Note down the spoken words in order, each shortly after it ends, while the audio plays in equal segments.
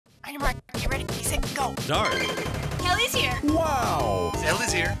Dynamite, get ready, set, go. Start. Kelly's here. Wow!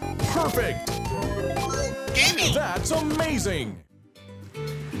 Zelly's here. Perfect! Gaming. That's amazing!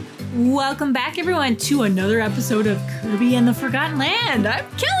 Welcome back, everyone, to another episode of Kirby and the Forgotten Land. I'm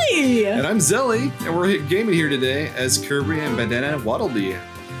Kelly! And I'm Zelly, and we're gaming here today as Kirby and Bandana Waddledee.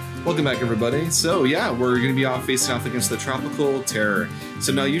 Welcome back, everybody. So yeah, we're going to be facing off against the Tropical Terror.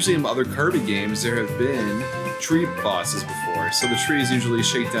 So now, usually in other Kirby games, there have been tree bosses before. So the trees usually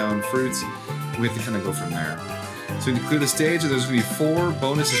shake down fruits, and we have to kind of go from there. So we need to clear the stage, and there's going to be 4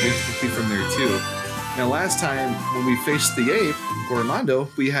 bonuses we have to complete from there too. Now last time, when we faced the ape,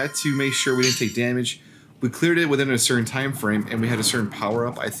 Gormando, we had to make sure we didn't take damage. We cleared it within a certain time frame, and we had a certain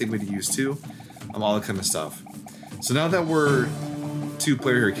power-up I think we had to use too. All that kind of stuff. So now that we're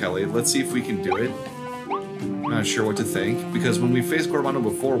 2-player here, Kelly, let's see if we can do it. I'm not sure what to think, because when we faced Gormando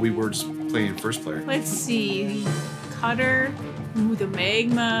before, we were just playing first player. Let's see. Cutter, the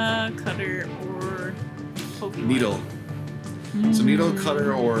magma, cutter, or Pokemon. Needle. So needle,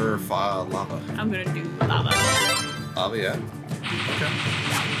 cutter, or lava. I'm gonna do lava. Lava, yeah. Okay.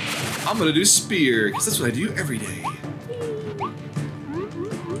 I'm gonna do spear, because that's what I do every day.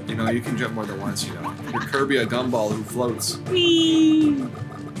 You know, you can jump more than once, you know. You're Kirby, a gumball who floats. Whee!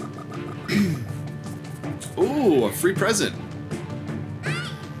 Ooh, a free present.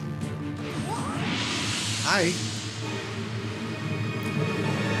 Hi.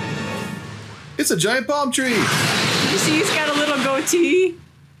 It's a giant palm tree. You see, he's got a little goatee.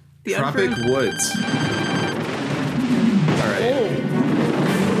 The Tropic Woods. Alright. Oh.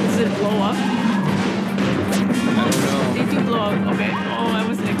 Does it blow up? I don't know. They do blow up. Okay. Oh, I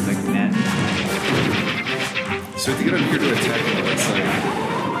wasn't expecting that. So I think I'm here to attack him, it looks like.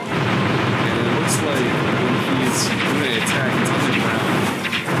 And it looks like when he's doing an attack, he touches the ground.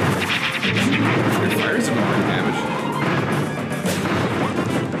 Your fires are more damage.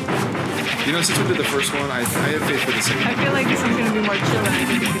 You know, since we did the first one, I have faith for the second one. I feel like this one's gonna be more chill than I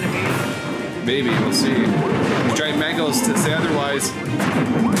think it's gonna be. Maybe, we'll see. These giant mangoes to say otherwise.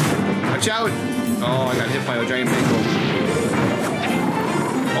 Watch out! Oh, I got hit by a giant mango.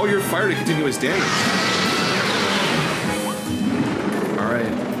 Oh, you're fired to continuous damage.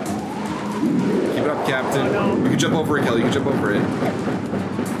 Alright. Keep it up, Captain. Oh, no. You can jump over it, Kelly. You can jump over it.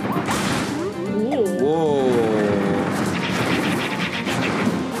 Whoa. Whoa.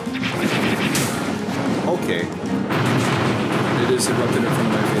 Okay. It is erupting in front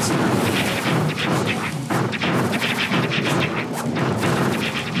of my face now.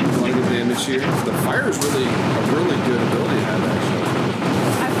 A lot of good damage here. The fire is really a really good ability to have, actually.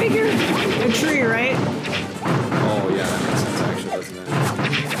 I figured a tree, right? Oh yeah, that makes sense actually, doesn't it?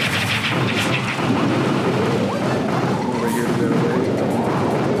 Over here to get away.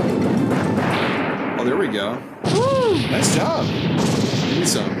 Oh, there we go. Woo! Nice job. Give me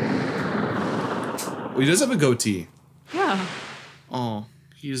some. Oh, he does have a goatee. Yeah. Oh,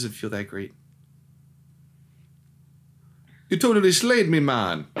 he doesn't feel that great. You totally slayed me,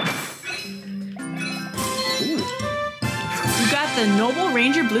 man. Ooh. You got the Noble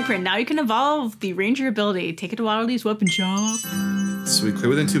Ranger Blueprint. Now you can evolve the Ranger ability. Take it to Waddledee's weapon shop. So we clear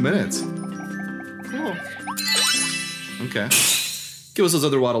within 2 minutes. Cool. Okay. Give us those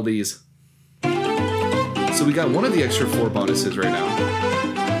other Waddle Dees. So we got one of the extra 4 bonuses right now.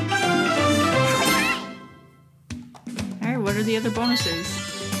 Alright, what are the other bonuses?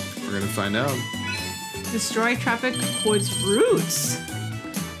 We're gonna find out. Destroy Tropic Woods roots.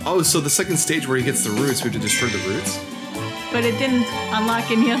 Oh, so the second stage where he gets the roots, we have to destroy the roots? But it didn't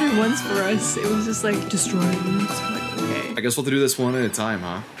unlock any other ones for us. It was just like, destroy roots. I'm like, okay. I guess we'll have to do this one at a time,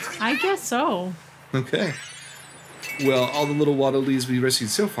 huh? I guess so. Okay. Well, all the little Waddle Dees we rescued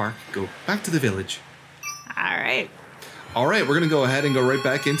so far go back to the village. Alright. Alright, we're gonna go ahead and go right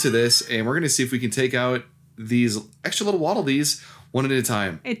back into this, and we're gonna see if we can take out these extra little Waddle Dees one at a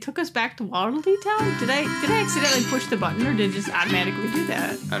time. It took us back to Waddledee Town? Did I accidentally push the button, or did it just automatically do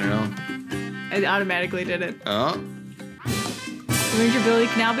that? I don't know. It automatically did it. Oh. The Ranger ability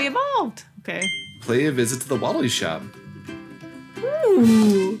can now be evolved. Okay. Play a visit to the Waddle Dee shop.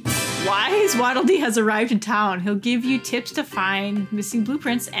 Ooh. Wise Waddledee has arrived in town. He'll give you tips to find missing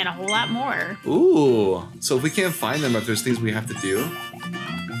blueprints and a whole lot more. Ooh. So if we can't find them, if there's things we have to do,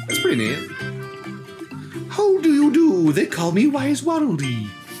 that's pretty neat. How do you do? They call me Wise Waddledee.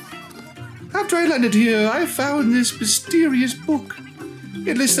 After I landed here, I found this mysterious book.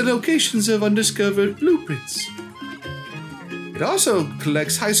 It lists the locations of undiscovered blueprints. It also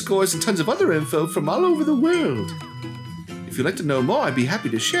collects high scores and tons of other info from all over the world. If you'd like to know more, I'd be happy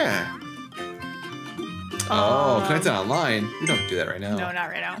to share. Oh, connected online. We don't do that right now. No, not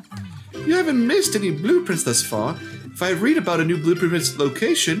right now. You haven't missed any blueprints thus far. If I read about a new blueprint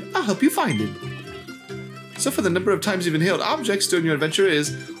location, I'll help you find it. So far, the number of times you've inhaled objects during your adventure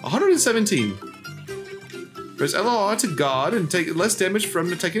is 117. Press LR to guard and take less damage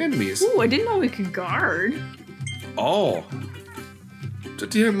from attacking enemies. Ooh, I didn't know we could guard. Oh. To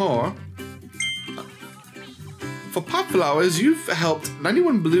hear more. For pop flowers, you've helped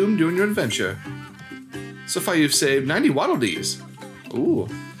 91 bloom during your adventure. So far, you've saved 90 Waddle Dees. Ooh.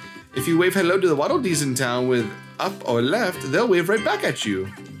 If you wave hello to the Waddle Dees in town with up or left, they'll wave right back at you.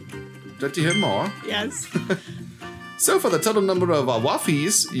 Would you hear more? Yes. So far, the total number of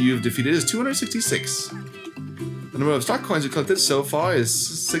Waffies you've defeated is 266. The number of star coins you collected so far is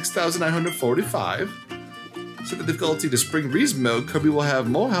 6,945. Set the difficulty to Spring Breeze mode, Kirby will have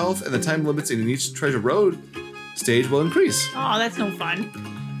more health and the time limits in each Treasure Road stage will increase. Oh, that's no fun.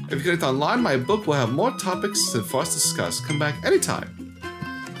 If you connect online, my book will have more topics for us to discuss. Come back anytime.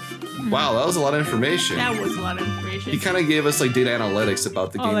 Wow, that was a lot of information. That was a lot of information. He kind of gave us like data analytics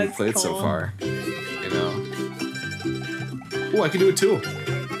about the game we that's played so cool. far. You know. Oh, I can do it too.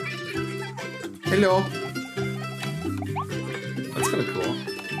 Hello. That's kind of cool.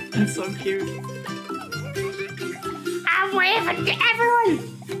 That's so cute. I'm waving to everyone.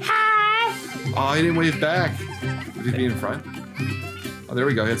 Hi. Oh, he didn't wave back. Did he be in front? Oh, there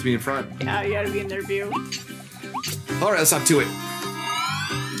we go. He has to be in front. Yeah, you gotta be in their view. All right, let's hop to it.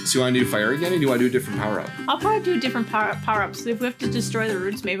 So you want to do fire again, or do you want to do a different power-up? I'll probably do different power-ups. If we have to destroy the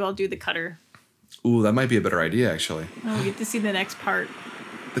roots, maybe I'll do the cutter. Ooh, that might be a better idea, actually. Oh, we get to see the next part.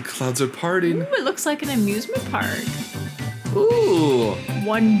 The clouds are parting. Ooh, it looks like an amusement park. Ooh.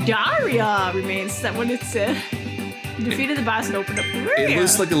 Wandaria remains. Is that what it said? Defeated the boss and opened up the area. It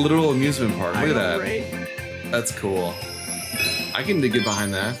looks like a literal amusement park. Look at that. Right? That's cool. I can get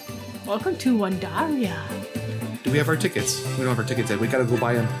behind that. Welcome to Wandaria. Do we have our tickets? We don't have our tickets yet. We gotta go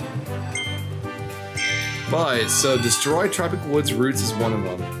buy them. But, so destroy Tropic Woods roots is one of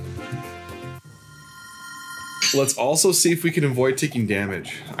them. Let's also see if we can avoid taking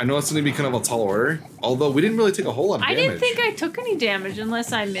damage. I know it's gonna be kind of a tall order, although we didn't really take a whole lot of damage. I didn't think I took any damage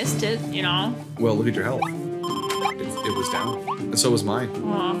unless I missed it, you know? Well, look at your health. It was down. And so was mine.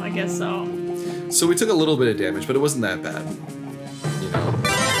 Well, I guess so. So we took a little bit of damage, but it wasn't that bad. You know?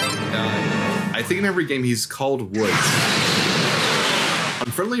 I think in every game he's called Woods.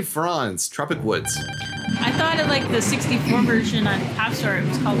 Unfriendly Franz, Tropic Woods. I thought of like the 64 version on Pop Star, it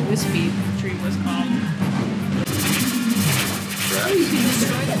was called Wispy, the tree was called. Right?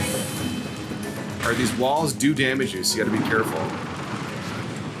 Alright, these walls do damage you, so you gotta be careful.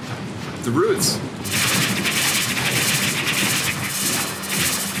 The roots.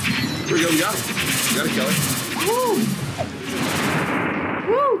 Here we go, we got him. We got it, Kelly. Woo!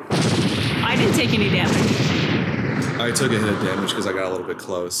 Woo! I didn't take any damage. I took a hit of damage because I got a little bit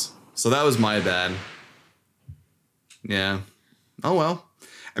close. So that was my bad. Yeah. Oh well.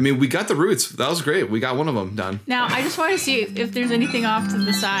 I mean, we got the roots. That was great. We got one of them done. Now, I just want to see if there's anything off to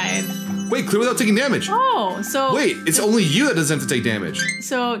the side. Wait, clear without taking damage. Oh, so... Wait, it's only you that doesn't have to take damage.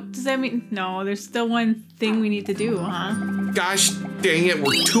 So, does that mean... No, there's still one thing we need to do, huh? Gosh dang it,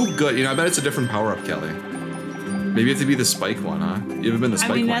 we're too good. You know, I bet it's a different power-up, Kelly. Maybe you have to be the spike one, huh? You haven't been the spike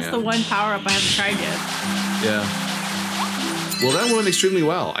one I mean, yet. that's the one power-up I haven't tried yet. Yeah. Well, that went extremely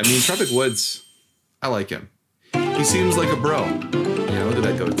well. I mean, Tropic Woods, I like him. He seems like a bro. Yeah, look at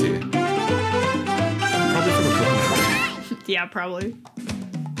that goatee. Probably from a cooking. Yeah, probably.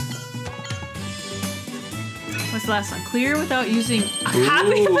 What's the last one? Clear without using a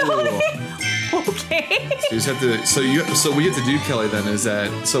happy ability? Okay. So you just have to. So what you have to do, Kelly, then is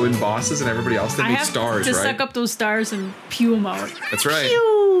that so in bosses and everybody else they make stars, to right? suck up those stars and pew them out. That's right.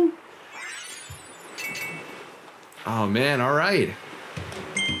 Pew! Oh man! All right.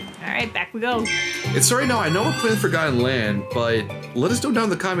 All right, back we go. It's right now. I know we're playing Forgotten Land, but let us know down in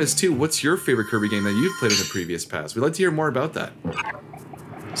the comments too. What's your favorite Kirby game that you've played in the previous past? We'd like to hear more about that.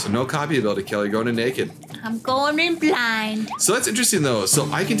 So no copy ability, Kelly. Going in naked. I'm going in blind. So that's interesting though.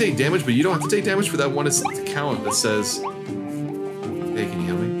 So I can take damage, but you don't have to take damage for that one account that says, "Hey, can you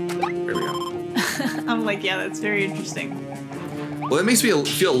heal me?" There we go. I'm like, yeah, that's very interesting. Well, that makes me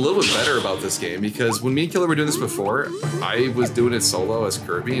feel a little bit better about this game because when me and Kelly were doing this before, I was doing it solo as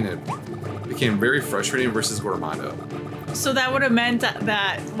Kirby, and it became very frustrating versus Gormando. So that would have meant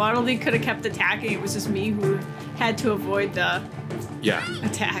that Waddle Dee could have kept attacking. It was just me who had to avoid the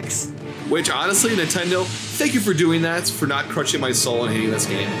attacks. Which, honestly, Nintendo, thank you for doing that, for not crushing my soul and hating this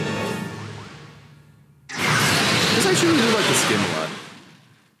game. Because I actually really do like this game a lot.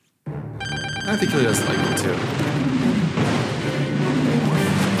 I think Kelly doesn't like it too.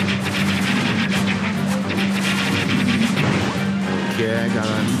 Okay, I got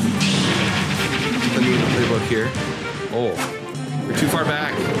the new playbook here. Oh, you're too far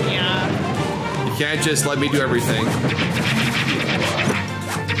back. Yeah. You can't just let me do everything.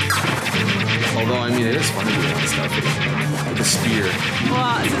 Although, I mean, it is fun to do that stuff with the spear.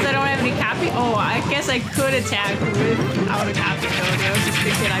 Well, since I don't have any copy, I guess I could attack without a copy ability. I was just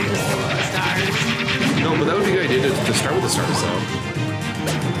thinking I just go with the stars. No, but that would be a good idea to start with the stars, though.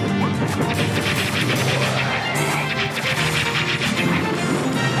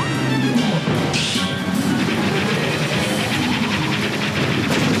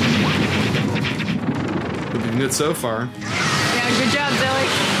 Looking good so far. Yeah, good job, Zelly.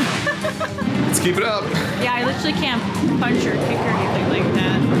 Let's keep it up. Yeah, I literally can't punch or kick or anything like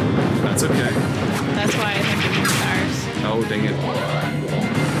that. That's okay. That's why I think we need stars. Oh, dang it.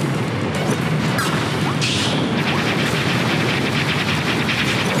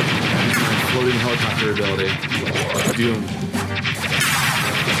 Floating helicopter ability. Doom.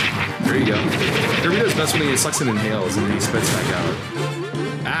 There you go. Kirby does best when he sucks and inhales and then he spits back out.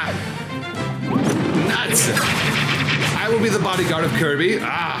 Ah! Nuts! I will be the bodyguard of Kirby.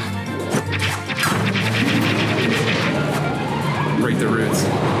 Ah! Break the roots.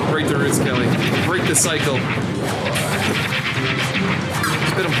 Break the roots, Kelly. Break the cycle.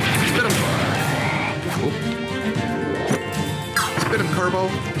 Spit him. Spit him. Oh. Spit him, Carbo.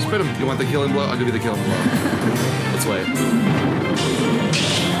 Spit him. You want the killing blow? I'll give you the killing blow. Let's wait.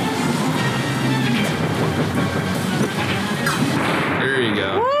 There you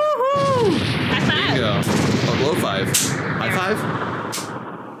go. Woohoo! High five. There you go. Oh, low five. High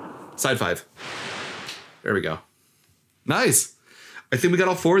five? Side five. There we go. Nice. I think we got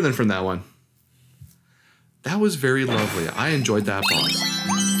all 4 then from that one. That was very lovely. I enjoyed that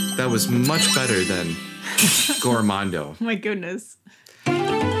boss. That was much better than Gormando. Oh my goodness.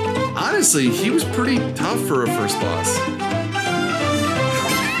 Honestly, he was pretty tough for a first boss.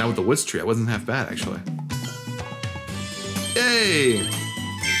 Now with the Woods Tree, I wasn't half bad, actually. Yay!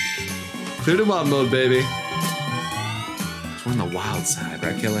 Clear the wild mode, baby. We're on the wild side,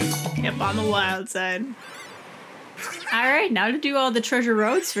 right, Kelly? Yep, on the wild side. Alright, now to do all the treasure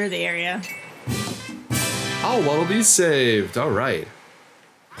roads for the area. Oh, Waddle Dees saved. Alright.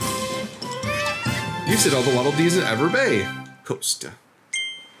 You said all the Waddle Dees in Everbay. Coast.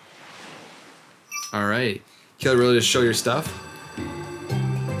 Alright. Kelly, really just show your stuff?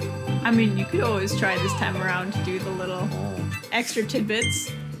 I mean, you could always try this time around to do the little extra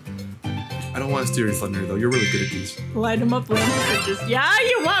tidbits. I don't want to steer your thunder, though. You're really good at these. Light them up, Lance. Just, yeah,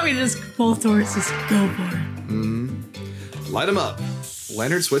 you want me to just full towards just go for it. Mm-hmm. Light them up.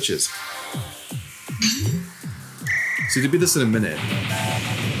 Lantern switches. So you can beat this in a minute.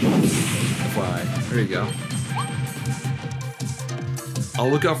 FYI. There you go. I'll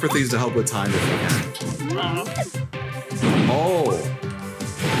look out for things to help with time if I can. Oh.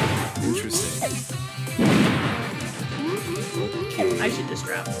 Interesting. I should just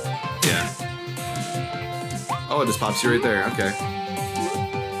drop. Yeah. Oh, it just pops you right there. Okay.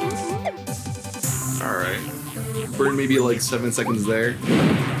 Alright. Burn maybe like 7 seconds there.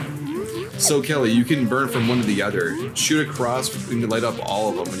 So Kelly, you can burn from one to the other. Shoot across, you can light up all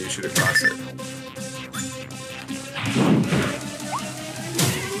of them when you shoot across it.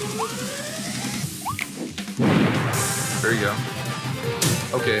 There you go.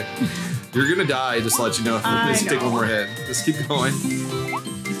 Okay. You're gonna die, just to let you know. Just take one more hit. Just keep going.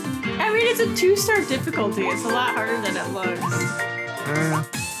 I mean, it's a 2-star difficulty. It's a lot harder than it looks. Okay.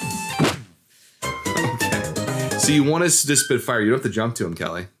 So you want us to just spit fire. You don't have to jump to him,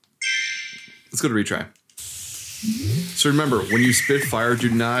 Kelly. Let's go to retry. So remember, when you spit fire, do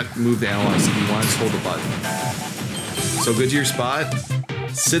not move the analog stick. You want to just hold the button. So go to your spot,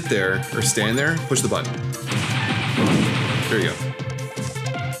 sit there, or stand there, push the button. There you go.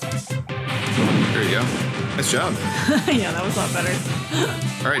 There you go. Nice job. Yeah, that was a lot better.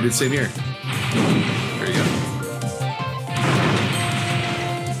 All right, do the same here. There you go.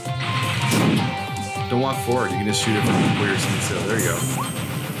 Don't walk forward. You can just shoot it from where you're sitting still. There you go.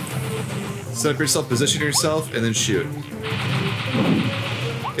 Set up yourself, position yourself, and then shoot.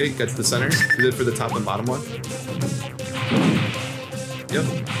 Okay, get to the center. Do it for the top and bottom one. Yep.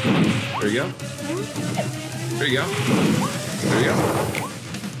 There you go. There you go. There you go.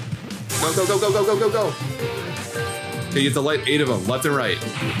 Go, go, go, go, go, go, go, go. Okay, you have to light 8 of them, left and right.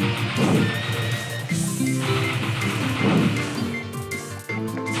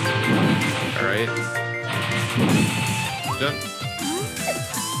 All right. Jump.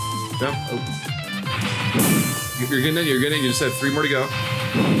 Jump. Oh. You're getting in, you're getting in. You just have 3 more to go.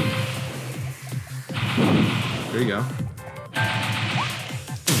 There you go.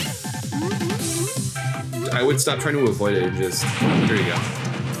 I would stop trying to avoid it and just, there you go.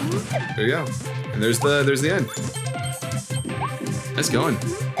 There you go. And there's the end. Nice going.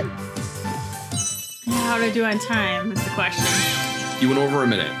 How did I do on time is the question. You went over a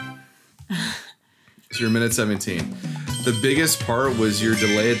minute. So you're minute 17. The biggest part was your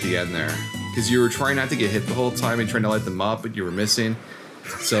delay at the end there. Because you were trying not to get hit the whole time and trying to light them up, but you were missing.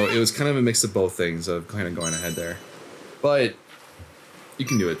 So it was kind of a mix of both things of kind of going ahead there. But you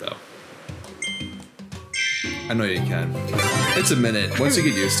can do it though. I know you can. It's a minute. Once you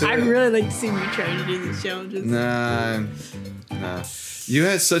get used to it. I'd really like to see me trying to do these challenges. Nah. You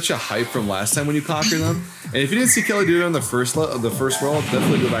had such a hype from last time when you conquered them. And if you didn't see Kelly do it on the first world,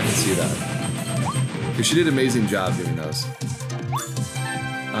 definitely go back and see that. Because she did an amazing job doing those.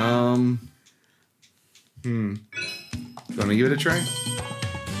 Do you want to give it a try?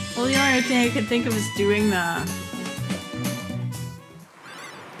 Well, the only thing I could think of is doing the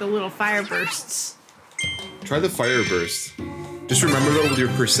little fire bursts. Try the fire burst. Just remember though with your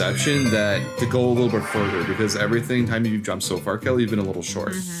perception that to go a little bit further because everything time you've jumped so far, Kelly, you've been a little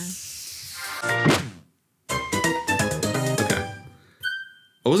short. Okay.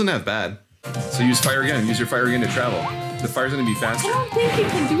 It wasn't that bad. So use fire again. Use your fire again to travel. The fire's gonna be faster. I don't think you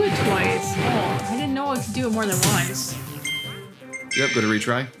can do it twice. Oh, I didn't know I could do it more than once. Yep, go to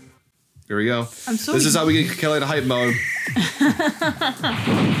retry. Here we go. This is how we get Kelly to hype mode.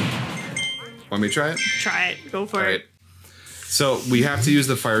 Want me to try it? Try it. Go for it. So we have to use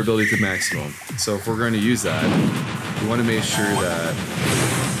the fire ability to maximum. So if we're going to use that, we want to make sure that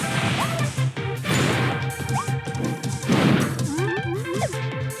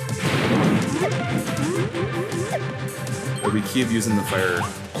we keep using the fire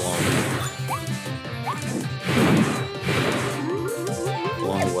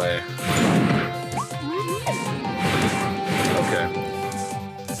along the way. Okay.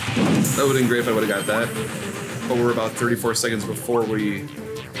 That would have been great if I would have got that. But we're about 34 seconds before we...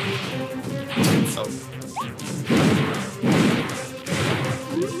 Oh.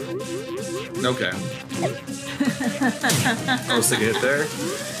 Okay. Let's take a hit there.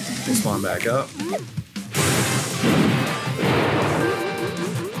 We'll spawn back up.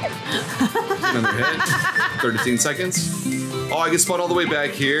 Another hit. 13 seconds. Oh, I get spawned all the way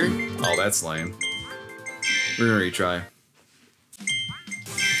back here. Oh, that's lame. We're gonna retry.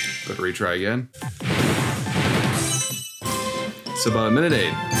 Go to retry again. It's about a minute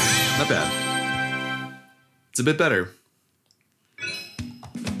 8. Not bad. It's a bit better.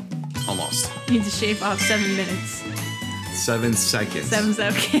 Almost. Need to shave off 7 minutes. 7 seconds. 7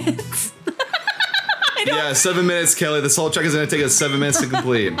 seconds. Yeah, 7 minutes, Kelly. This whole check is going to take us 7 minutes to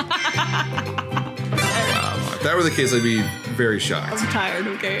complete. Wow. If that were the case, I'd be very shocked. I'm tired,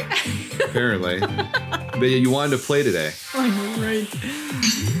 okay? Apparently. But yeah, you wanted to play today. I know, right?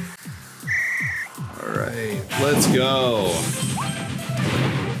 Alright, let's go.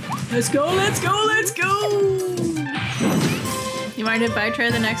 Let's go, let's go, let's go! You mind if I try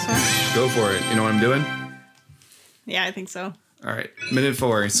the next one? Go for it. You know what I'm doing? Yeah, I think so. Alright, minute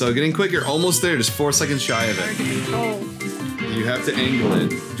 4. So getting quicker, almost there, just 4 seconds shy of it. You have to angle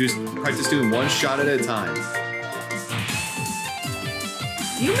it. Just practice doing one shot at a time.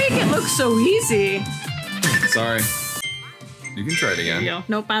 You make it look so easy. Sorry. You can try it again. There you go.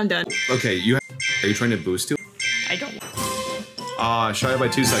 Nope, I'm done. Okay, are you trying to boost to it? I don't. Shy by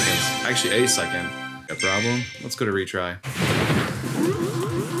 2 seconds. Actually, a second. A problem? Let's go to retry.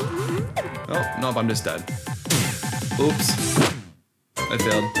 Oh, nope, I'm just dead. Oops. I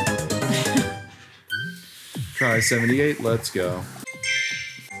failed. Try 78, let's go.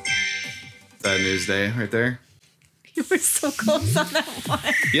 Bad news day right there. You were so close on that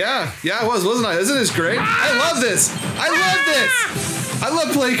one. Yeah, I was, wasn't I? Isn't this great? I love this! I love this! I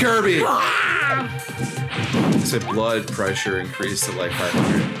love playing Kirby! Said blood pressure increased to like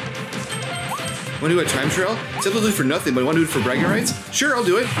 500. Want to do a time trial? Typically for nothing, but I want to do it for bragging rights? Sure, I'll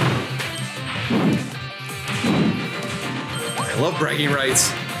do it. I love bragging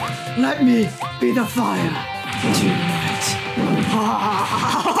rights. Let me be the fire tonight.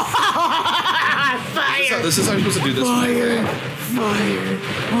 Fire! This is how you're supposed to do this one, okay? Fire!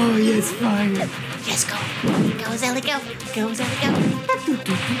 Oh yes, fire! Yes, go. Go, Zelly, go. Go, Zelly, go.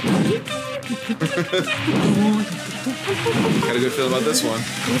 Got a good feeling about this one. Go,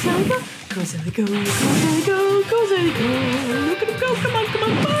 Zelly, go. Go, Zelly, go. Go, Zelly, go. Go, Zelly, go. Look at him go. Come on, come on,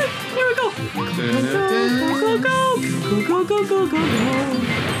 come on. Here we go. Go, go, go. Go, go, go, go, go, go.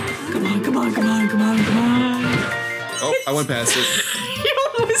 Come on, come on, come on, come on, come on. Oh, I went past it. You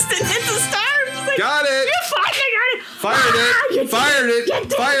almost didn't hit the stars. Like, got it. You fucking got it. Fired it. Fired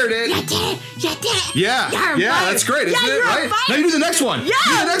it. Fired it. You did it. You did it. Yeah. Yeah, that's great, isn't it? Right? Now you do the next one. Yeah.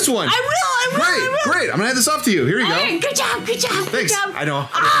 Do the next one. I will. Great. I'm gonna hand this off to you. Here you go. Hey, good job. Good job. Thanks. Good job. I know.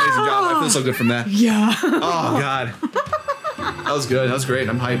 I did an amazing job. I feel so good from that. Yeah. Oh God. That was good. That was great.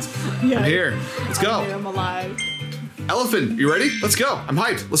 I'm hyped. Yeah. I'm here. Let's go. I'm alive. Elephant, you ready? Let's go. I'm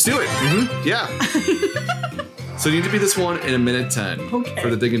hyped. Let's do it. Yeah. So you need to be this one in 1:10 Okay. for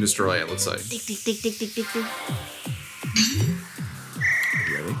the dig and destroy, it looks like. Dig, dig, dig, dig, dig, dig, dig.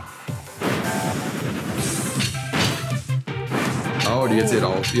 You ready? Oh, do you have to hit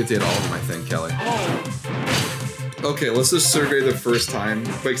all? You have to hit all of them, I think, Kelly. Oh. Okay, let's just survey the first time.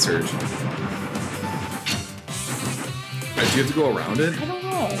 Quick surge. Do you have to go around it? I don't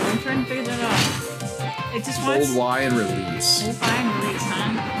know. I'm trying to figure that out. It just wants... Hold Y and release. Hold Y and release,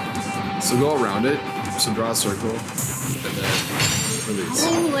 huh? So go around it. So draw a circle, and then release.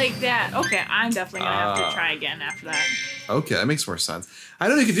 Oh, like that. Okay, I'm definitely gonna have to try again after that. Okay, that makes more sense. I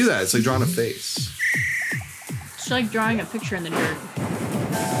don't know you could do that. It's like drawing a face. It's like drawing a picture in the dirt.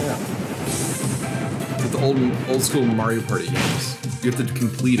 Yeah. It's like the old school Mario Party games. You have to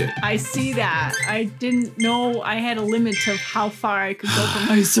complete it. I see that. I didn't know I had a limit of how far I could go from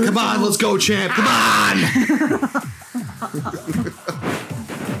my circle. Come on, let's go, champ. Come on.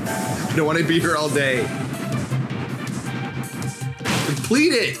 I don't want to be here all day.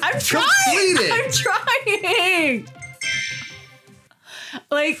 Complete it. I'm trying. Complete it. I'm trying.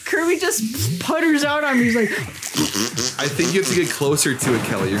 Like Kirby just putters out on me. He's like, I think you have to get closer to it,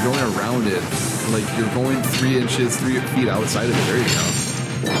 Kelly. You're going around it. Like you're going 3 inches, 3 feet outside of it. There you go.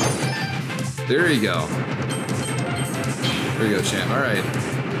 There you go. There you go, champ. All right.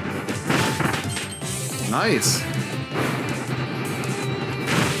 Nice.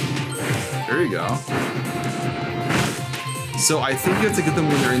 There you go. So I think you have to get them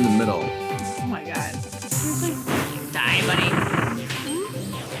when they're in the middle. oh my god. Die, buddy.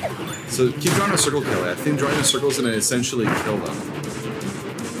 So keep drawing a circle, Kelly. I think drawing the circles and essentially kill them.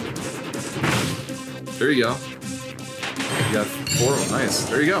 There you go. You got 4 of them. Nice.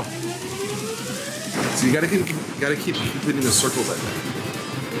 There you go. So you gotta keep completing the circles, I think.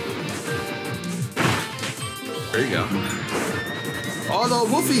 There you go. Oh, the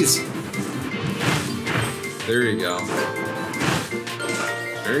woofies! There you go.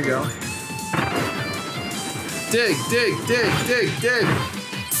 There you go. Dig, dig, dig, dig, dig!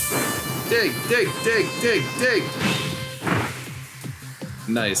 Dig, dig, dig, dig, dig!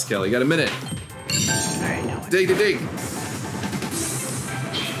 Nice, Kelly. You got a minute. Alright, now Dig, dig, dig!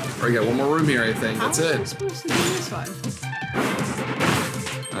 Alright, got one more room here, I think. That's how am I it. supposed to do this one?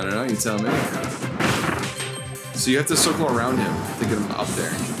 I don't know, you tell me. So you have to circle around him to get him up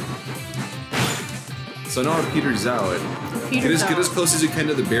there. So now it peters out. Get as close as you can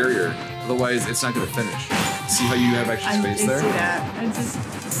to the barrier. Otherwise, it's not going to finish. See how you have extra space there? I see that.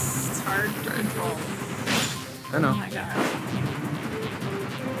 It's hard to control. I know. Oh my god.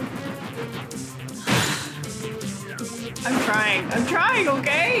 I'm trying,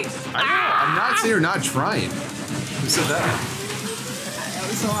 okay? I know. I'm not saying you're not trying. Who said that? That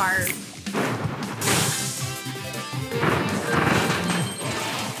was so hard.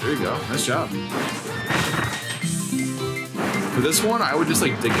 There you go. Nice job. For this one, I would just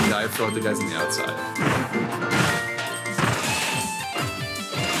like dig and dive for the guys on the outside.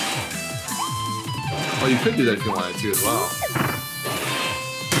 Oh, you could do that if you wanted to as well.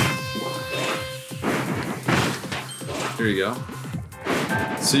 There you go.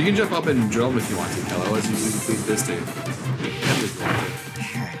 So you can jump up and drill them if you want to, Kelly. Otherwise, you can complete this dude.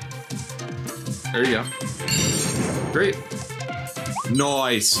 There you go. Great.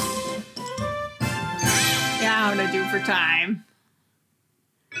 Nice. Yeah, I'm gonna do for time.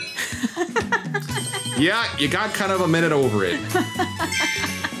 Yeah, you got kind of a minute over it.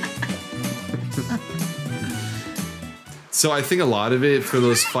 So I think a lot of it for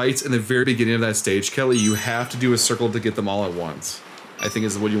those fights in the very beginning of that stage, Kelly, you have to do a circle to get them all at once. I think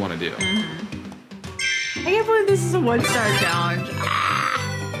is what you want to do. I can't believe this is a 1-star challenge.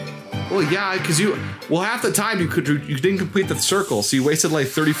 Well, yeah, because half the time you didn't complete the circle, so you wasted like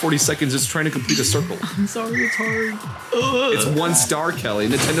 30-40 seconds just trying to complete a circle. I'm sorry, it's hard. It's 1 star, Kelly.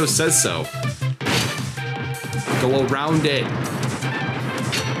 Nintendo says so. Go around it.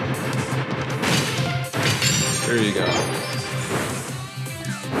 There you go.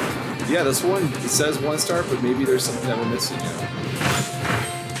 Yeah, this one, it says 1 star, but maybe there's something that we're missing, you know?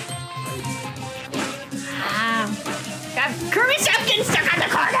 Got Kirby stuff getting stuck on the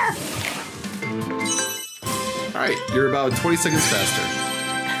corner. All right, you're about 20 seconds faster.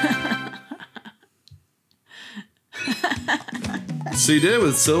 So you did it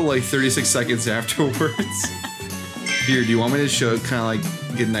with still like 36 seconds afterwards. Here, do you want me to show, kind of like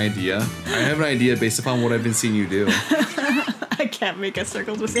get an idea? I have an idea based upon what I've been seeing you do. I can't make a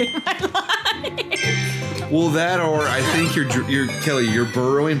circle to save my life. Well, that or I think you're Kelly, you're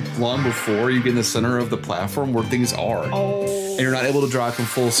burrowing long before you get in the center of the platform where things are. Oh. you're not able to draw a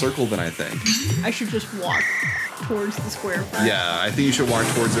full circle, then I think. I should just walk towards the square first. Yeah, I think you should walk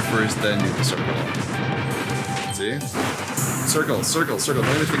towards it first, then do the circle. See? Circle, circle, circle.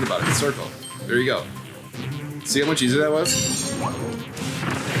 Don't even think about it. Circle. There you go. See how much easier that was?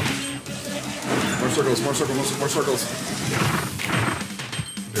 More circles, more circles, more circles.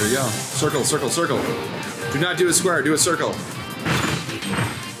 There you go. Circle, circle, circle. Do not do a square, do a circle.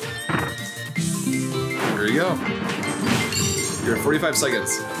 There you go. You're at 45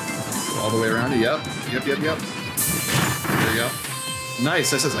 seconds. All the way around it. Yep. Yep, yep, yep. There you go.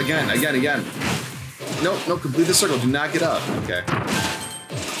 Nice. That says again, again, again. Nope, nope. Complete the circle. Do not get up. Okay.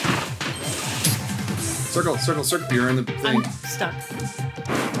 Circle, circle, circle. You're in the thing. I'm stuck.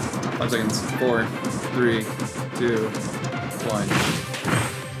 5 seconds. 4, 3, 2, 1.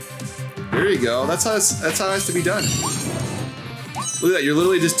 There you go. That's how it has to be done. Look at that. You're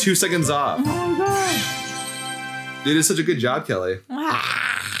literally just 2 seconds off. Oh my god. You did such a good job, Kelly.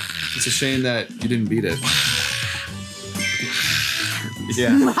 It's a shame that you didn't beat it.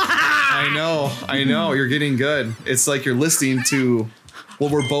 Yeah. I know. You're getting good. It's like you're listening to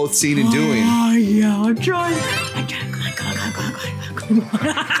what we're both seeing and doing. Oh yeah, I'm trying. Come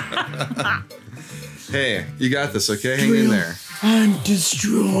on. Hey, you got this, okay? Hang in there. And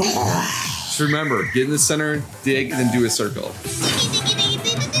destroy. Just remember, get in the center, dig, and then do a circle.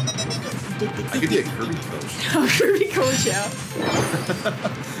 I could be a Kirby coach. Oh, Kirby coach, yeah.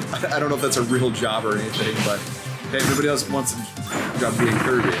 I don't know if that's a real job or anything, but hey, if everybody else wants a job being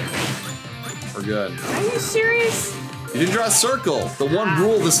Kirby, we're good. Are you serious? You didn't draw a circle. The one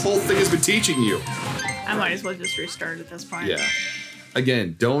rule this whole thing has been teaching you. I might as well just restart at this point. Yeah.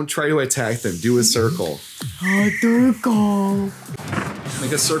 Again, don't try to attack them. Do a circle. A circle.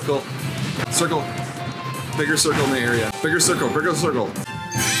 Make a circle. Circle. Bigger circle in the area. Bigger circle. Bigger circle.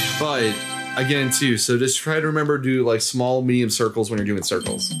 But again, too, so just try to remember to do like small, medium circles when you're doing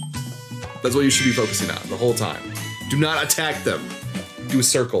circles. That's what you should be focusing on the whole time. Do not attack them. Do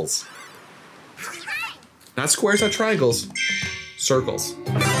circles. Not squares, not triangles. Circles.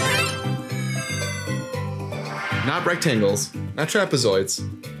 Not rectangles. Not trapezoids.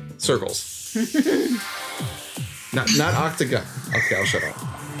 Circles. not octagon. Okay, I'll shut up.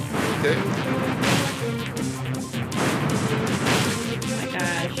 Okay. Oh my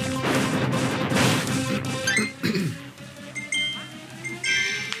gosh.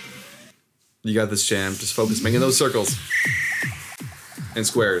 You got this, champ. Just focus making those circles. And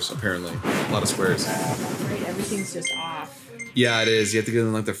squares, apparently. A lot of squares. Right, everything's just off. Yeah, it is. You have to get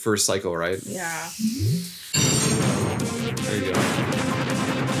in like the first cycle, right? Yeah. There you go.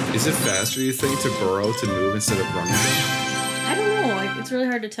 Is it faster, you think, to burrow to move instead of running? I don't know. Like, it's really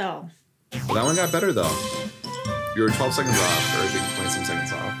hard to tell. Well, that one got better, though. You were 12 seconds off, or I think 20-some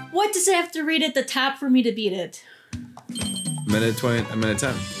seconds off. What does it have to read at the top for me to beat it? Minute 20, a minute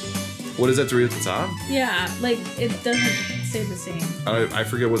 10. What does that to read at the top? Yeah, like, it doesn't say the same. I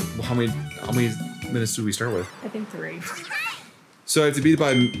forget how many minutes do we start with? I think 3. So I have to beat it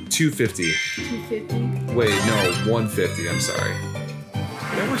by 250. 250? Wait, no, 150, I'm sorry.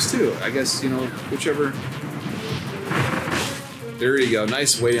 That works too. I guess, you know, whichever. There you go.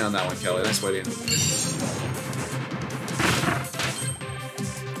 Nice waiting on that one, Kelly. Nice waiting.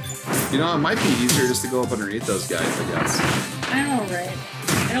 You know, it might be easier just to go up underneath those guys, I guess. I know, right?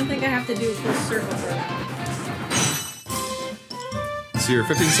 I don't think I have to do a full circle for that. So you're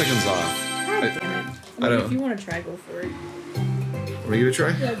 15 seconds off. God damn it. I don't- If you want to try, go for it. Want to give it a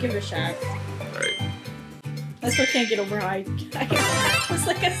try? Yeah, give it a shot. Alright. I still can't get over high. I was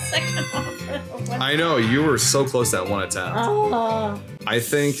like a second off. I know, you were so close that one attempt. Oh. I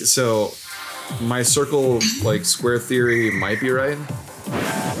think, so, my circle, like, square theory might be right.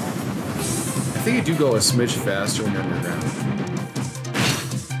 I think you do go a smidge faster when you're underground.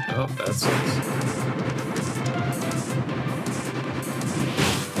 Oh, that sucks.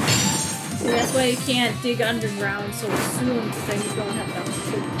 See, that's why you can't dig underground so soon, because then you don't have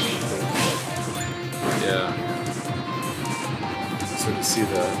enough to. Yeah. So to see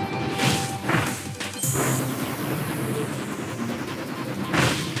the...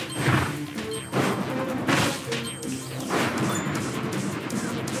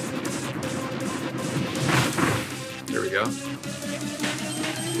 There we go.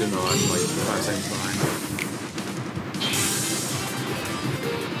 Didn't know I'm like 5 seconds behind.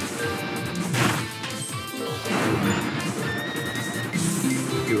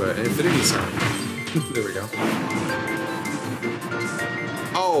 Do an infinity sign. There we go.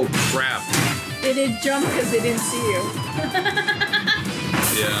 Oh, crap. They didn't jump because they didn't see you.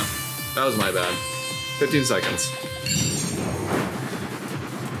 Yeah, that was my bad. 15 seconds.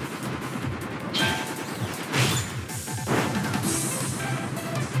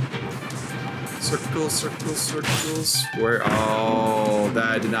 Circles, circles, circles. Where? Oh,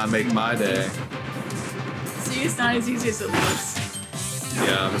 that did not make my day. See, it's not as easy as it looks.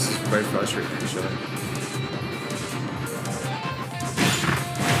 Yeah, this is quite frustrating, actually.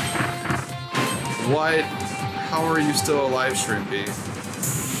 What? How are you still alive, Shrimpy?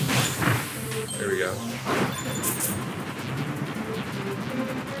 There we go.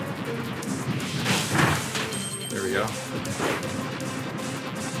 There we go.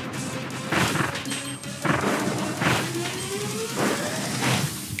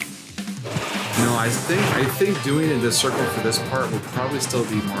 No, I think doing it in this circle for this part will probably still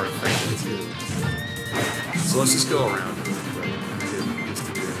be more effective too. So let's just go around.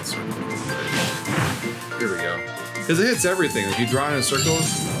 Here we go. Because it hits everything. If you draw in a circle,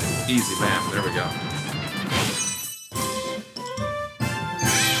 easy, bam. There we go.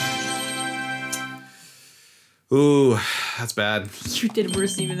 Ooh, that's bad. You did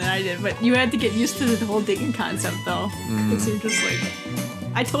worse even than I did, but you had to get used to the whole digging concept, though. Because you're just like...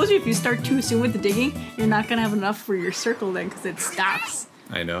 I told you if you start too soon with the digging, you're not going to have enough for your circle then, because it stops.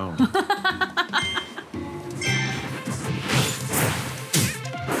 I know.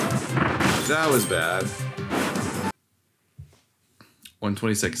 That was bad.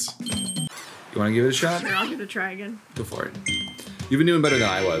 126. You want to give it a shot? Sure, I'll give it a try again. Go for it. You've been doing better than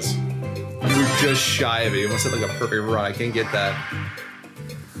I was. You were just shy of it. You almost had like a perfect run. I can't get that.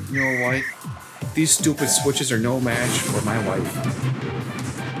 You know what? These stupid switches are no match for my wife.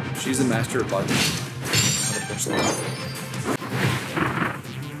 She's a master of buttons.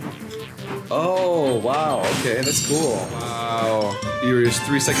 Oh, wow. Okay, that's cool. Wow. You were just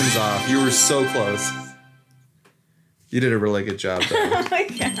 3 seconds off. You were so close. You did a really good job, though. Oh my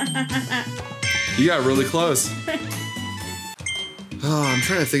god. You got really close. Oh, I'm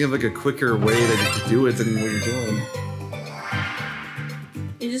trying to think of like a quicker way to do it than what you're doing.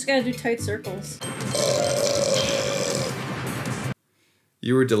 You just gotta do tight circles.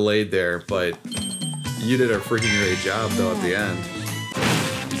 You were delayed there, but you did a freaking great job, though, at the end.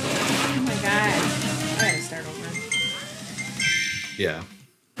 Oh my god. I gotta start over. Yeah.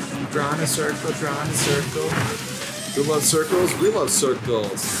 Drawing a circle, drawing a circle. We love circles, we love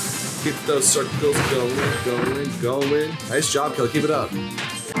circles. Keep those circles going, going, going. Nice job, Kelly, keep it up.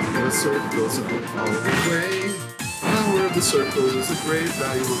 The circles are all the way. Power of the circle is a great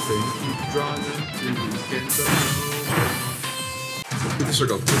valuable thing. Keep drawing them till you can go. Keep the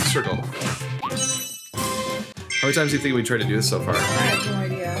circle, keep the circle. How many times do you think we tried to do this so far? I have no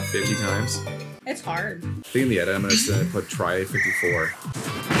idea. 50 times? It's hard. I think in the edit I'm gonna put try 54.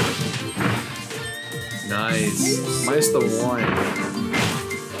 Nice. Minus the 1. Oh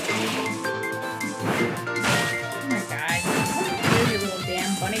my god. You're your little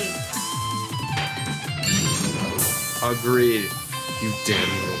damn bunny. Agreed. You damn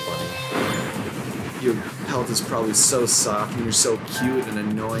little bunny. Your pelt is probably so soft and you're so cute and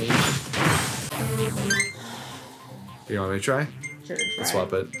annoying. You want me to try? Sure. Let's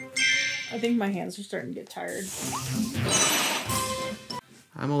swap it. I think my hands are starting to get tired.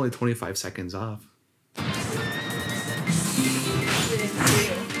 I'm only 25 seconds off.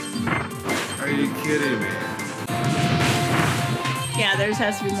 Are you kidding me? Yeah, theirs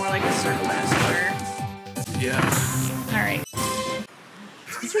has to be more like a circle than a square. Yeah. Alright.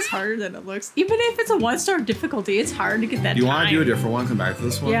 This is harder than it looks. Even if it's a 1-star difficulty, it's hard to get that You time. want to do a different one? Come back to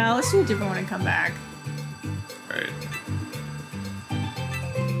this one? Yeah, let's do a different one and come back. Alright.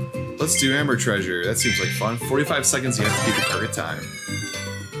 Let's do Hammer Treasure. That seems like fun. 45 seconds, you have to beat the target time.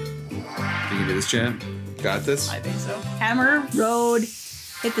 You can do this, champ? Got this? I think so. Hammer, road,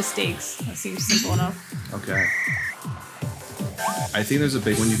 hit the stakes. That seems simple enough. Okay. I think there's a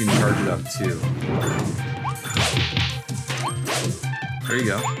big one you can charge it up too. There you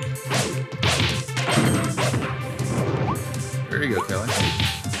go. There you go, Kelly.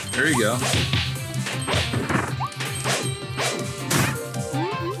 There you go.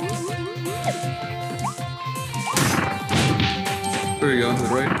 There you go, to the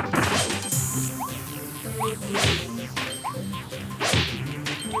right.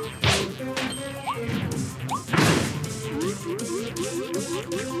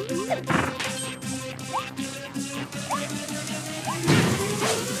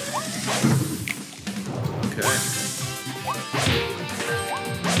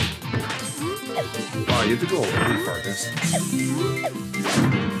 Wow, you have to go really far distance.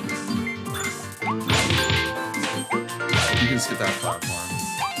 You can skip that platform.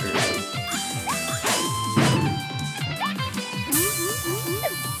 There you go.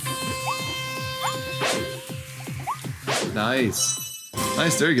 Nice.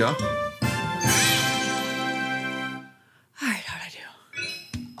 Nice, there you go. Alright, how'd I do?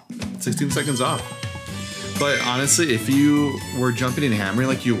 16 seconds off. But honestly, if you were jumping and hammering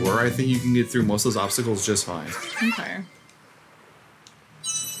like you were, I think you can get through most of those obstacles just fine. Okay.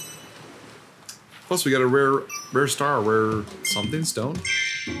 Plus, we got a rare star, rare something stone.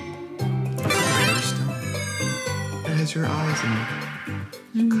 Rare stone. It has your eyes in it.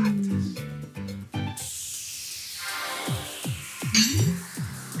 You got this.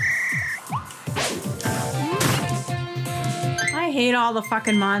 I hate all the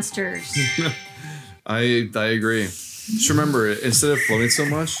fucking monsters. I agree. Just remember, instead of floating so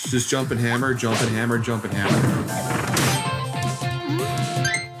much, just jump and hammer, jump and hammer, jump and hammer.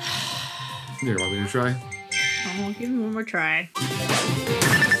 Here, want me to try? Oh, give me one more try.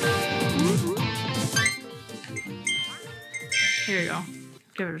 Here you go.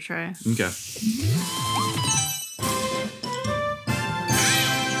 Give it a try. Okay.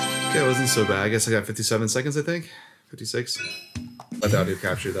 Okay, it wasn't so bad. I guess I got 57 seconds, I think. 56. I doubt he'd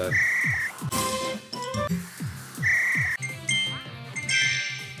capture that.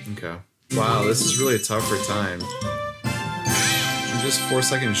 Okay. Wow, this is really tough for time. I'm just 4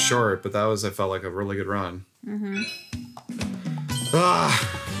 seconds short, but that was, I felt like, a really good run. Mm-hmm.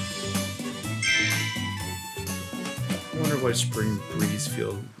 Ah! I wonder what spring breeze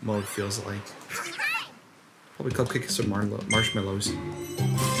mode feels like. Probably cupcakes or marshmallows.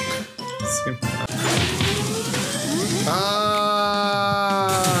 Same time. Ah!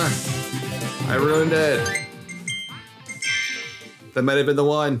 I ruined it. That might have been the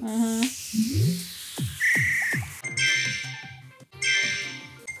one. Mm-hmm.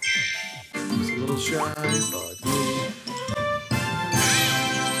 Just a little shy, but me.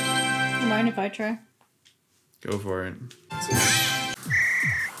 You mind if I try? Go for it.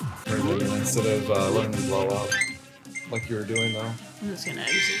 Instead of letting them blow up, like you were doing though. I'm just gonna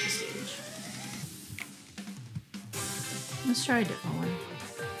exit the stage. Let's try a different one.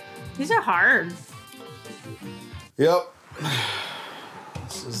 These are hard. Yep.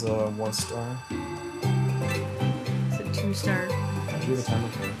 This is 1 star. It's a 2-star. Do the timer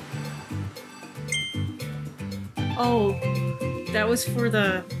for it. Oh, that was for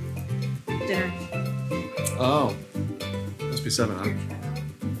the dinner. Oh. Must be 7, huh?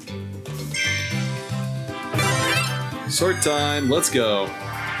 Sword time, let's go.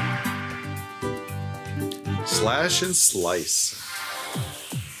 Slash and slice.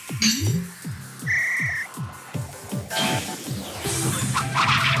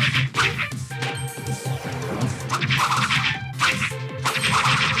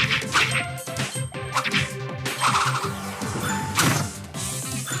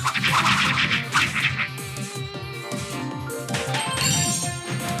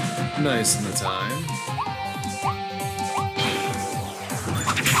 Nice in the time.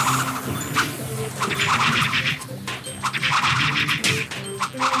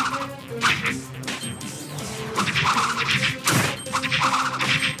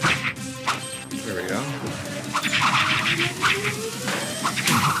 There we go.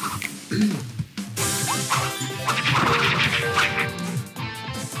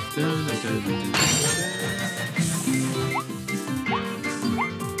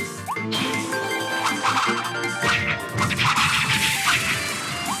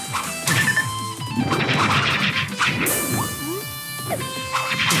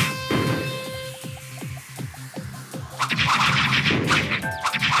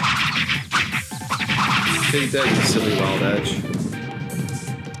 Take that, you silly wild edge.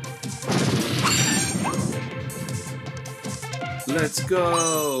 Let's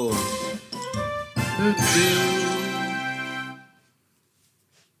go!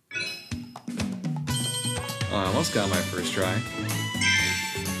 Oh, I almost got my first try.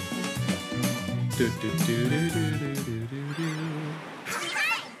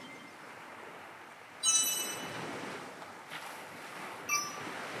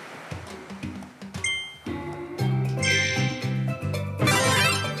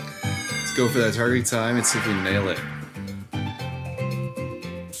 Let's go for that target time and see if we nail it.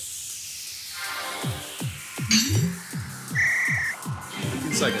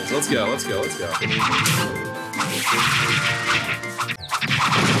 Seconds. Let's go. Let's go. Let's go.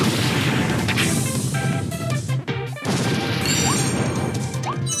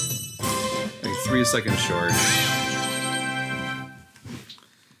 Like 3 seconds short.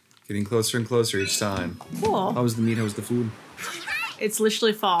 Getting closer and closer each time. Cool. How was the meat? How was the food? It's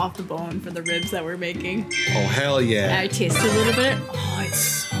literally fall off the bone for the ribs that we're making. Oh, hell yeah. I tasted a little bit. Oh, it's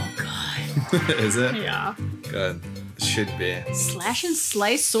so good. Is it? Yeah. Good. It should be. Slash and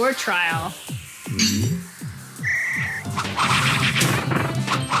slice sword trial.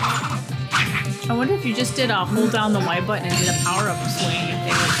 I wonder if you just did a hold down the Y button and did a power up swing if they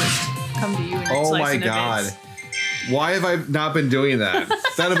would just come to you and Oh slice my into god. bits. Why have I not been doing that?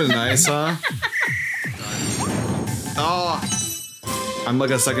 That'd have been nice, huh? Oh. I'm like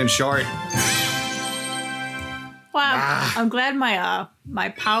a second short. Wow. Ah. I'm glad my my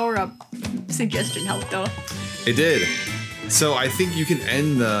power up suggestion helped though. It did. So I think you can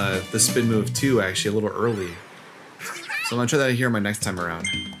end the spin move too, actually, a little early. So I'm gonna try that here my next time around.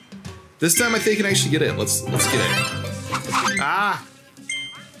 This time I think I can actually get it. Let's get it. Ah!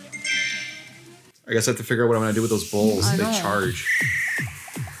 I guess I have to figure out what I'm gonna do with those bowls. I They know. charge.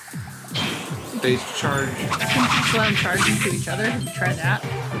 They charge. Just let them charge into each other. Have you tried that?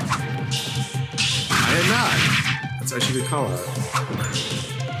 I am not. That's actually a good call out.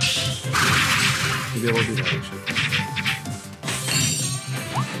 Maybe I will do that actually.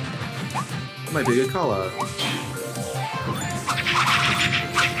 That might be a good call out.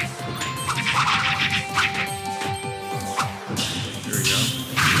 There we go.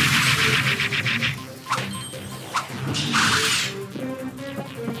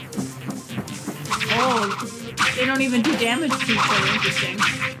 Oh, they don't even do damage to each other. Interesting.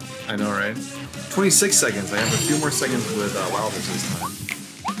 I know, right? 26 seconds. I have a few more seconds with Wilders this time.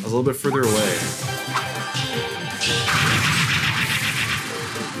 I was a little bit further away.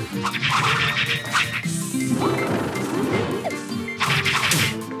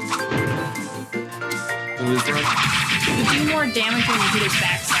 You do more damage when you hit his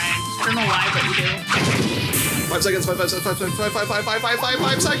backside. I don't know why, but you do. 5 seconds, 5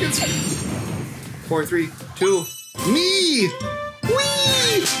 seconds. 4, 3, 2. Me!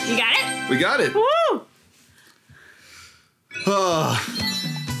 Whee! You got it? We got it. Woo!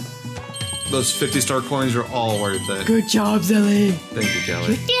 Those 50-star coins are all worth it. Good job, Zelly. Thank you,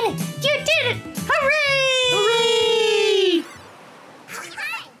 Kelly. You did it! You did it! Hooray!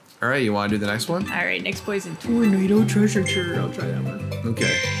 All right, you want to do the next one? All right, next poison. Tornado treasure church. I'll try that one.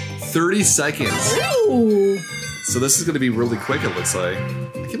 Okay. 30 seconds. Ooh. So this is going to be really quick, it looks like.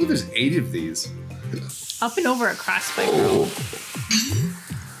 I can't believe there's 8 of these. Up and over a cross spike. Oh.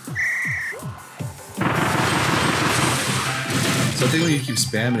 So I think when you keep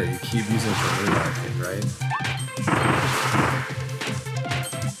spamming it, you keep using it for a right?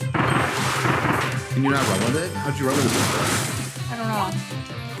 Can you not run with it? How'd you run with it before? I don't know.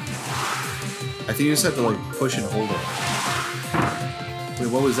 I think you just have to like push and hold it. Wait,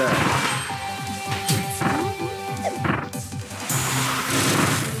 what was that?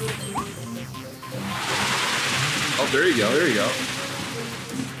 Oh, there you go, there you go.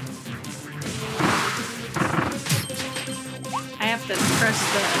 I have to press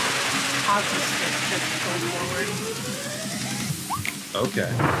the hockey stick to go forward.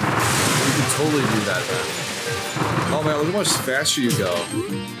 Okay. You can totally do that then. Oh man, look how much faster you go.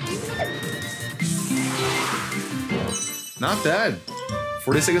 Not bad.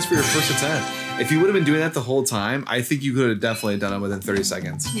 40 seconds for your first attempt. If you would have been doing that the whole time, I think you could have definitely done it within 30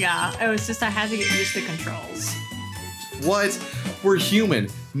 seconds. Yeah, it was just I had to get used to controls. What? We're human.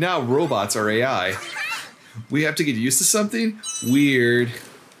 Now robots are AI. We have to get used to something? Weird.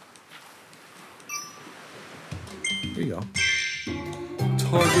 Here you go.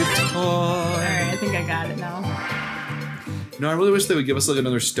 Target time. Alright, I think I got it now. No, I really wish they would give us like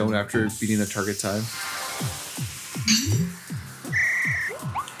another stone after beating the target time.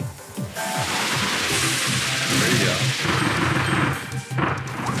 There you go.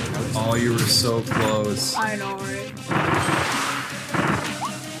 Oh, you were so close. I know, right?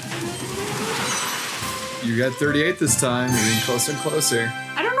 You got 38 this time. You're getting closer and closer.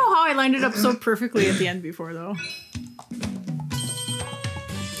 I don't know how I lined it up so perfectly at the end before, though. What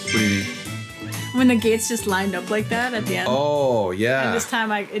do you mean? When the gates just lined up like that at the end. Oh, And yeah. this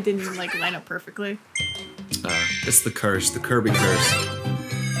time it didn't like line up perfectly. It's the curse, the Kirby curse.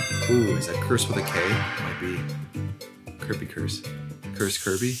 Ooh, is that curse with a K? Might be. Kirby curse. Curse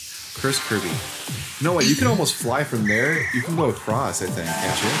Kirby? Curse Kirby. No, wait, you can almost fly from there. You can go across, I think,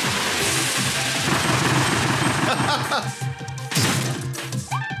 can't you?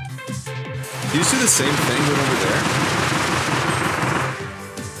 Do you see the same thing going over there?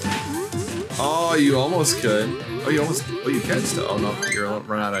 Oh, you almost could. Oh, you almost. Oh, you can still. Oh no, you're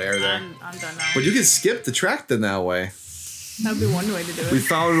run out of air there. I'm done now. But you can skip the track then that way. That'd be one way to do it. We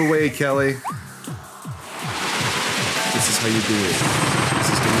found a way, Kelly. This is how you do it.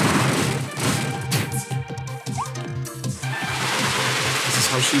 This is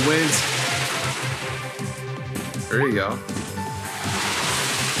how she wins. There you go.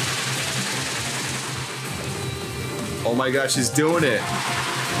 Oh my gosh, she's doing it.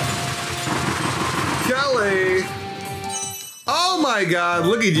 Kelly! Oh my god,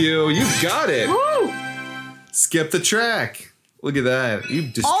 look at you. You got it. Woo! Skip the track. Look at that. You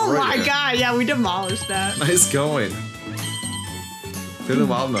destroyed Oh my it. god, yeah, we demolished that. Nice going. Good in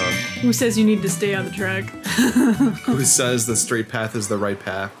wild mode. Who says you need to stay on the track? Who says the straight path is the right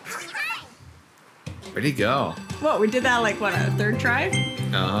path? Where'd he go? What, we did that like, what, a third try?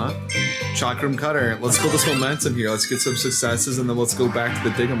 Uh-huh. Chakram cutter. Let's build this momentum here. Let's get some successes and then let's go back to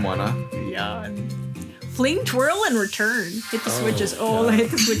the Dig'em one, huh? Yeah. Fling, twirl, and return. Hit the switches. Oh, God.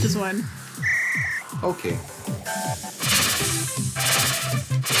 hit the switches one. Okay.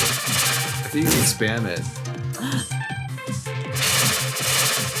 I think you can spam it.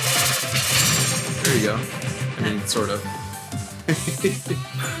 There you go. I mean, sort of.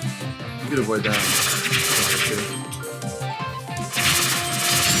 You could avoid that.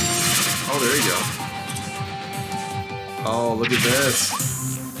 Oh, there you go. Oh, look at this.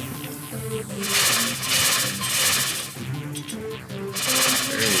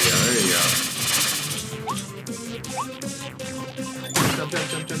 There you go, there you go. Jump, jump,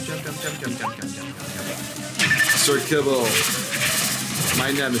 jump, jump, jump, jump, jump, jump, jump, jump, jump, jump. Sir Kibble,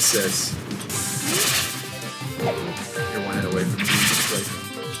 my nemesis. You're one hit away from being destroyed.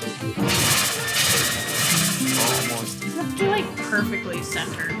 Almost. You have to be like perfectly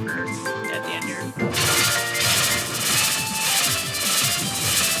centered for at the end here.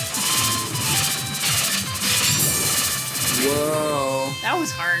 Whoa. That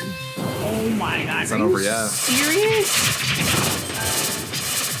was hard. Oh my god. It's Are not you over yet. serious?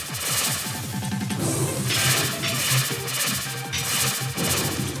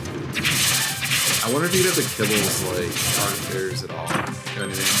 I wonder if you'd have the kibbles like characters at all. You know what I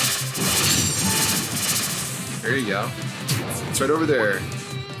mean? There you go. It's right over there.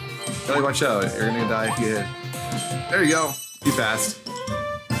 Kelly, watch out. You're gonna die if you hit. There you go. You passed.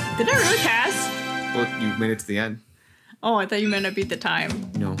 Did I really pass? Well, you made it to the end. Oh, I thought you meant to beat the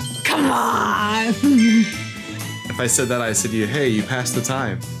time. No. Come on! If I said that, I said to you, hey, you passed the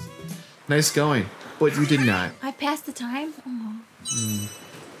time. Nice going. But you did not. I passed the time? Oh.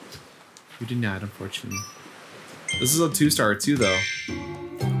 You did not, unfortunately. This is a 2-star too, though.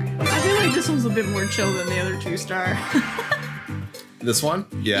 I feel like this one's a bit more chill than the other 2-star. This one?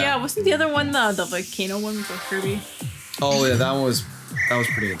 Yeah. Yeah, wasn't the other one the volcano one with Kirby? Oh yeah, that was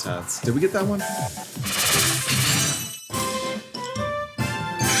pretty intense. Did we get that one?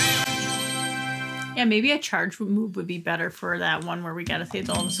 Yeah, maybe a charge move would be better for that one where we gotta hit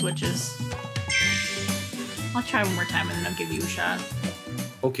all the switches. I'll try one more time and then I'll give you a shot.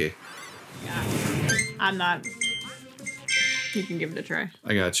 Okay. Yeah. I'm not. You can give it a try.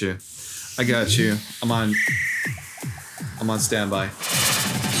 I got you. I got you. I'm on standby.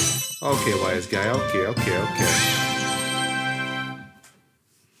 Okay, wise guy. Okay, okay, okay.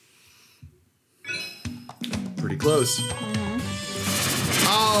 Pretty close.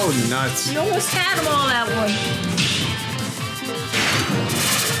 Oh, nuts. You almost had them all that one.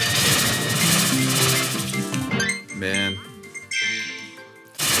 Man.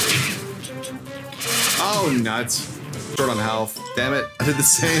 Oh, nuts. Short on health. Damn it. I did the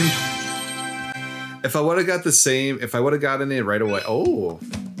same. If I would have got the same, if I would have gotten it right away. Oh.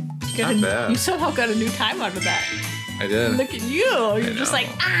 Not bad. You somehow got a new time out of that. I did. Look at you. You're just know. like,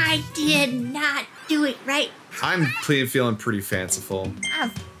 I did not do it right. I'm feeling pretty fanciful.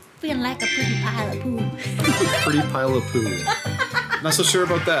 I'm feeling like a pretty pile of poo. Pretty pile of poo. Not so sure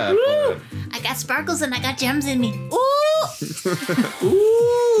about that. Woo! I got sparkles and I got gems in me. Ooh!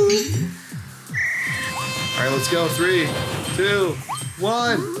 Ooh. All right, let's go. 3, 2,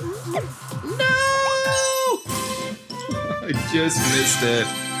 1. No! I just missed it.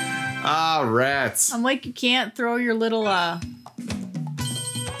 Ah, rats. I'm like, you can't throw your little, yeah.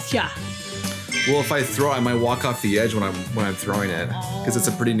 Well, if I throw, I might walk off the edge when I'm throwing it, because it's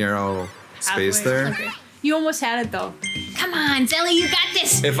a pretty narrow space Halfway. there. Okay. You almost had it though. Come on, Zelly, you got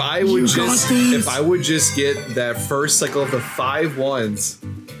this. If I would just get that first cycle of the 5 ones.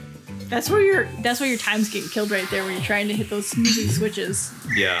 That's where your time's getting killed right there when you're trying to hit those moving switches.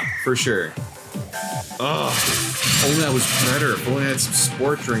 Yeah, for sure. Ugh. If only I was better. If only I had some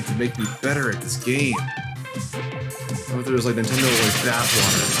sport drink to make me better at this game. Or if there was like Nintendo like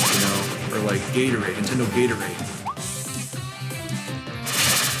bathwater, you know, or like Gatorade, Nintendo Gatorade.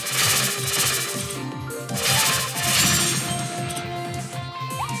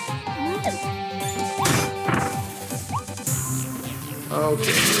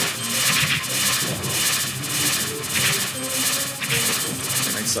 Okay.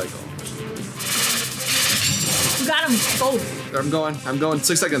 Next cycle. You got them both. I'm going.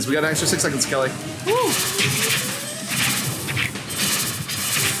 6 seconds. We got an extra 6 seconds, Kelly. Woo!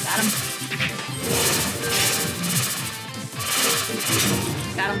 Got him.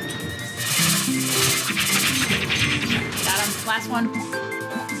 Got him. Got him. last one.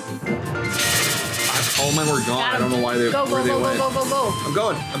 All mine were gone. I don't know why they go, where go, they go, went. go, go, go, go. I'm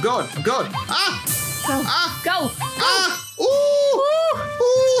going. I'm going. I'm going. Ah! Go. Ah! Go. Ah! Ooh! Ooh!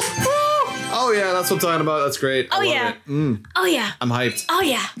 Oh yeah, that's what I'm talking about. That's great. I Oh love yeah. it. Mm. Oh yeah. I'm hyped. Oh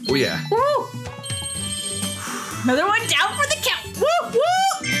yeah. Oh yeah. Woo! Another one down for the count. Woo! Woo!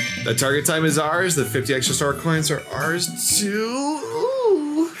 The target time is ours. The 50 extra star coins are ours too.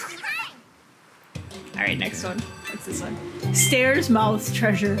 Ooh. All right, next one. What's this one? Stairs, mouth,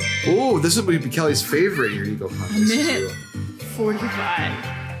 treasure. Ooh, this would be Kelly's favorite. Here you go. Huh? Minute 45.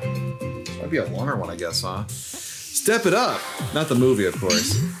 Might be a longer one, I guess, huh? Step it up. Not the movie, of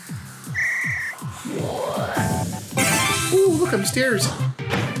course. Ooh, look, upstairs.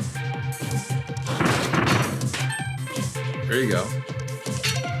 There you go.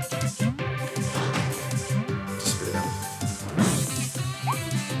 Spit it out.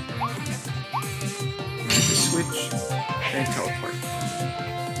 Switch and teleport.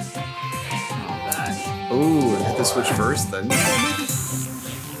 Oh gosh. Ooh, hit the switch first, then.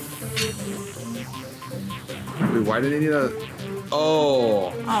 Wait, why did they need a...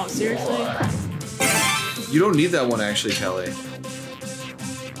 Oh. Oh, seriously? You don't need that one, actually, Kelly.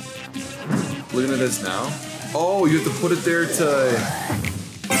 Looking at this now. Oh, you have to put it there to...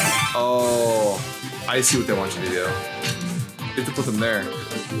 Oh. I see what they want you to do. You have to put them there.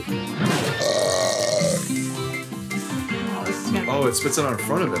 Oh, this is gonna be... Oh, it spits it out in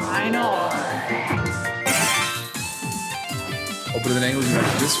front of it. I know. Oh, but at an angle, you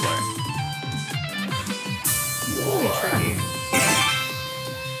have it this way. Really tricky.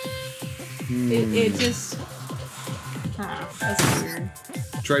 It just... Huh, that's weird.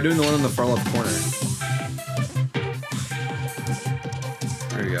 Try doing the one in the far left corner.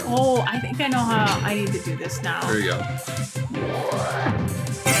 There you go. Oh, I think I know how I need to do this now. There you go.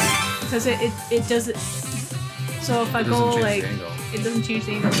 Because it doesn't... So if I It go doesn't change like... the angle. It doesn't change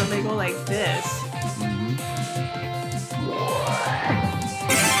the angle, so if I go like this... Mm-hmm.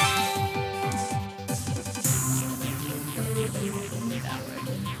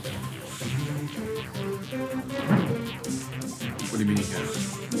 What do you mean you can?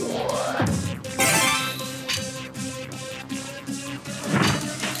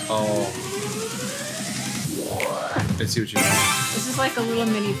 Oh. I see what you mean. This is like a little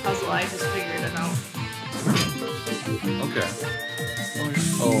mini puzzle, I just figured it out. Okay.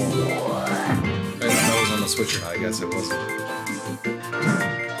 Oh. I didn't know it was on the switch or not. I guess it wasn't.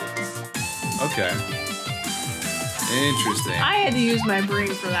 Okay. Interesting. I had to use my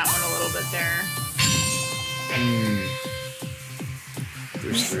brain for that one a little bit there.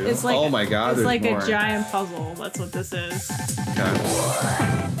 There's three. It's like, oh my god, it's there's like more. a giant puzzle. That's what this is. Okay.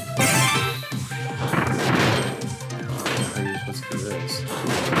 How are you supposed to do this?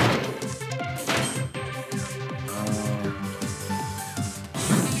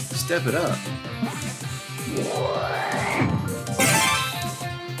 Step it up.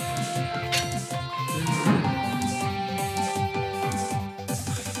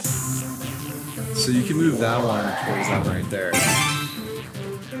 So you can move that one towards that one right there.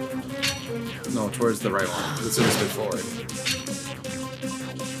 No, towards the right one. It's in a bit forward.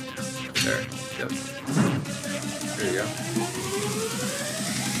 There. Yep. There you go.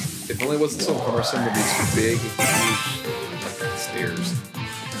 If only it wasn't so cumbersome with these big, huge stairs.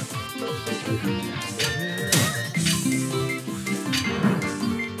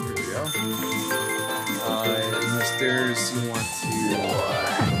 Here we go. In the stairs, you want to...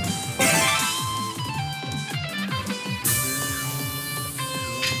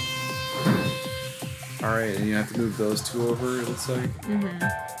 Alright, and you have to move those two over, it looks like. Mm-hmm.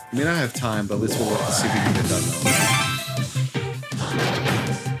 I mean, I have time, but at least we'll look to see if we can get that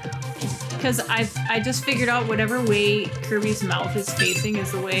though. Because I just figured out whatever way Kirby's mouth is facing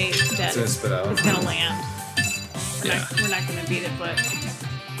is the way that It's gonna spit out. it's gonna land. Yeah. We're not gonna beat it, but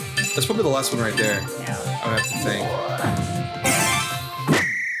That's probably the last one right there. yeah. I would have to think.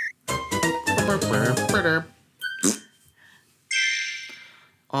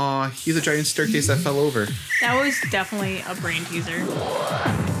 Aw, he's a giant staircase that fell over. That was definitely a brain teaser.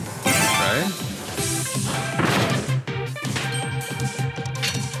 Right?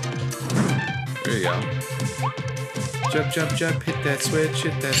 There you go. Jump, jump, jump, hit that switch,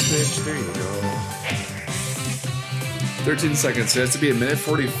 hit that switch. There you go. 13 seconds. It has to be a minute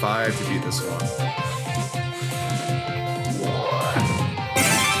 45 to beat this one.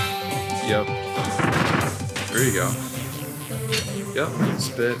 Yep. There you go. Yep.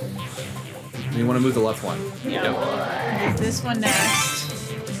 Spit. And you want to move the left one. Yeah. This one next.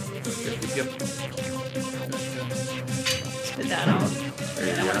 Yep. Spit that out.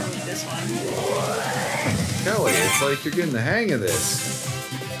 And I want to move this one. Kelly, it's like you're getting the hang of this.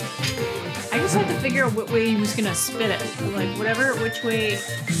 I just have to figure out what way he was gonna spit it. Like which way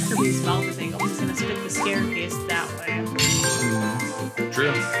Kirby's mouth is angled, he's gonna spit the staircase that way.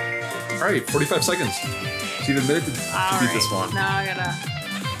 True. All right, 45 seconds. So you have a minute to beat this one. Now I gotta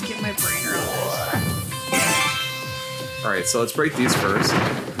get my brain around this. All right, so let's break these first.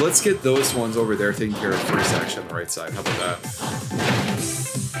 Let's get those ones over there taken care of first, actually, on the right side. How about that?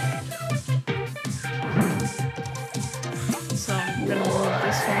 So I'm gonna move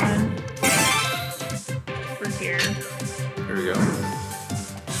this one over here. Here we go.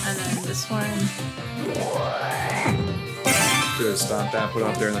 And then this one Just stomp that, put it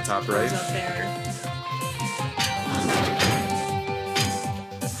up there in the top right. goes up there.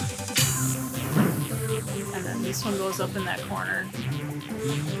 And then this one goes up in that corner.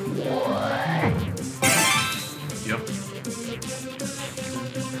 Yep.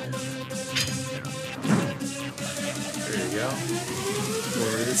 There you go.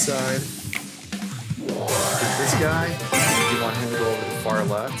 Over to this side. Get this guy. You want him to go over the far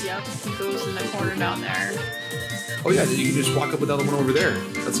left. Yep, he goes in the corner down there. Oh yeah, you can just walk up with the other one over there.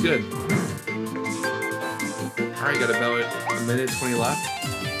 That's good. All right, got about a minute 20 left.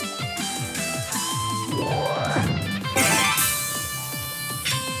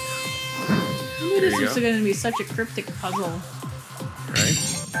 This is going to be such a cryptic puzzle. Right.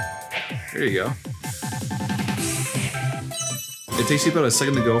 There you go. It takes you about a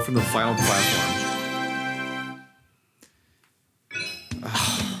second to go from the final platform.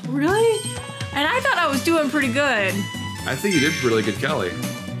 Really? And I thought I was doing pretty good. I think you did really good, Kelly.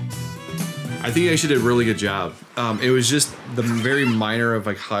 I think you actually did a really good job. It was just the very minor of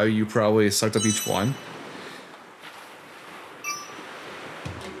like how you probably sucked up each one.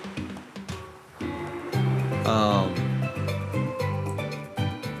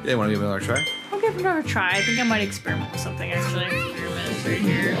 Yeah, want to give it another try? I'll give it another try. I think I might experiment with something actually. 3 minutes right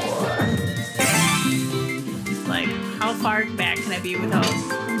here. Like, how far back can I be without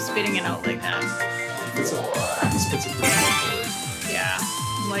spitting it out like that? It's a pretty forward. Yeah.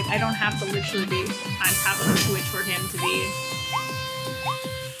 Like, I don't have to literally be on top of the switch for him to be.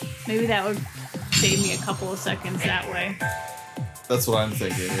 Maybe that would save me a couple of seconds that way. That's what I'm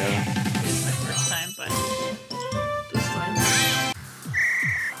thinking, yeah. It's my first time, but this one.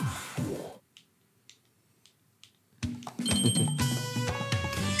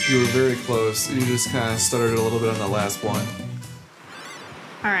 You were very close. You just kind of stuttered a little bit on the last one.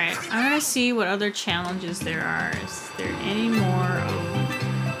 Alright, I'm gonna see what other challenges there are. Is there any more of...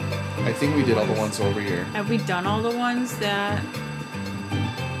 I think we did all the ones over here. Have we done all the ones that...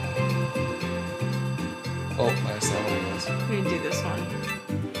 Oh, that's not what it is. We didn't do this one.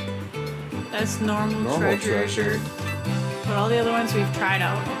 That's normal treasure. But all the other ones we've tried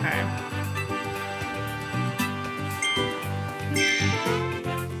out. Okay.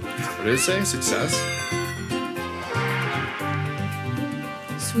 What did it say? Success?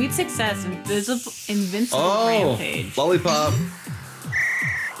 Sweet success, invincible rampage. Lollipop.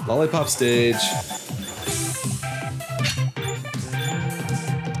 Lollipop stage.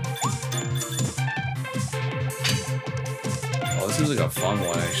 Oh, this seems like a fun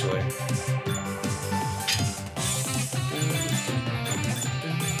one, actually.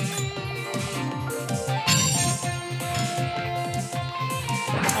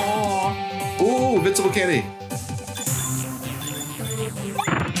 Oh. Ooh, invincible candy.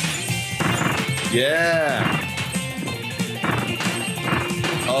 Yeah.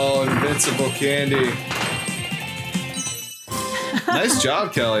 Oh, invincible candy. Nice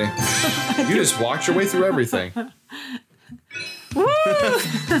job, Kelly. You just walked your way through everything. Woo!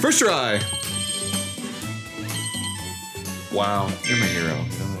 First try. Wow, you're my hero. You know that.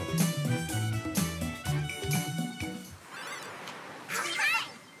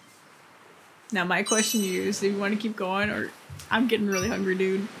 Now my question to you is, do you want to keep going, or I'm getting really hungry,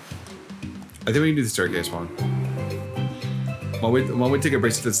 dude. I think we can do the staircase one. Why don't we take a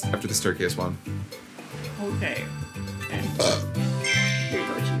break after the staircase one? Okay. Here you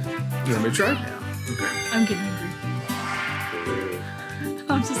go, Chief. You want me to try? Yeah. Okay. I'm getting hungry.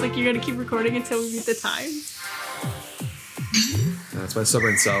 I'm just like, you're gonna keep recording until we beat the time? That's my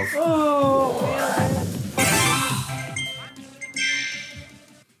stubborn self. Oh, man.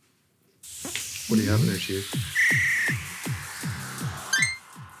 What do you have in there, Chief?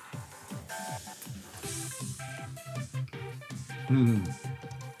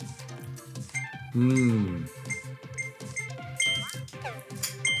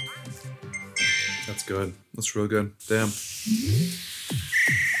 That's good. That's real good. Damn.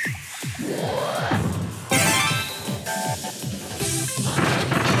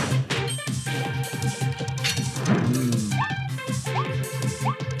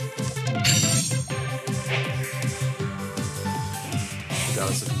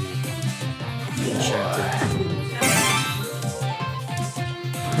 house if you enchanted.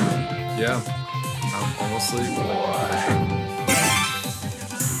 Yeah, I'm almost asleep.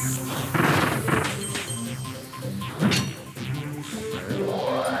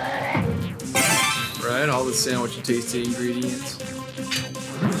 Right, all the sandwich and tasty ingredients.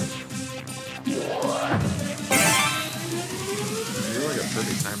 You're like a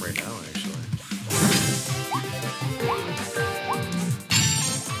perfect time right now, actually.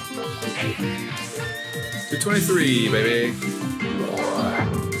 223, baby.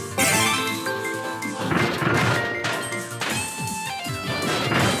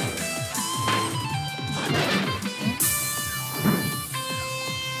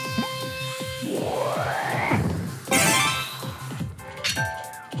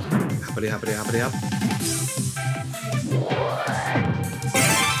 Hoppity, hoppity, hop.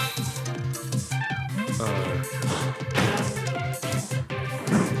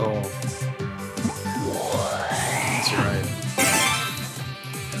 Oh. That's right.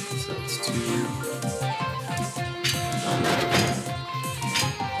 So it's 2.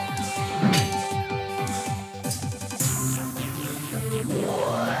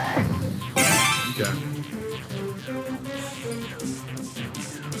 Okay.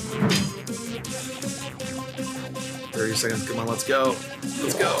 30 seconds, come on, let's go.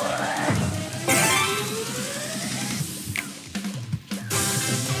 Let's go.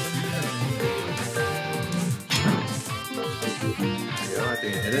 There you go, I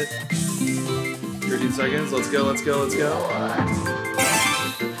think I hit it. 13 seconds, let's go, let's go, let's go.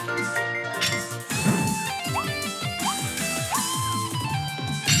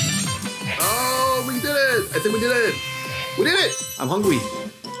 Oh, we did it! I think we did it! We did it! I'm hungry.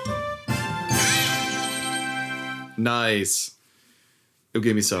 Nice. You'll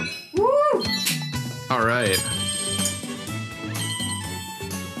give me some. Woo! All right.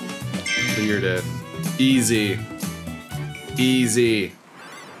 So you're dead. Easy. Easy.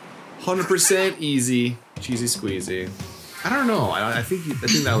 100% easy. Cheesy squeezy. I don't know. I think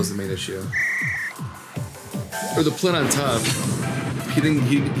that was the main issue. Or the plant on top. He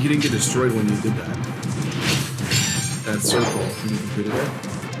didn't get destroyed when you did that. That circle. You completed it.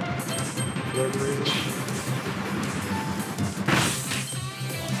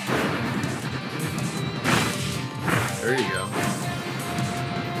 There you go.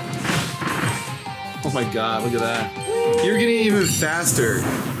 Oh my god, look at that. You're getting even faster.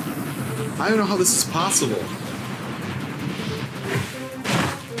 I don't know how this is possible.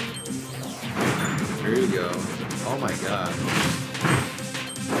 There you go. Oh my god.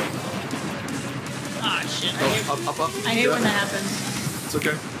 Ah, shit. Oh, up. I hate when that happens. It's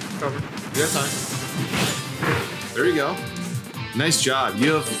okay. Cover. You got time. There you go. Nice job.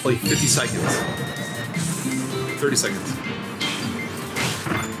 You have like 50 seconds. 30 seconds.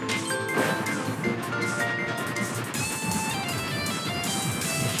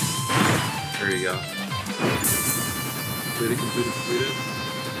 There you go. Completed.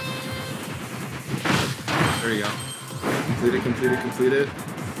 There you go. Completed.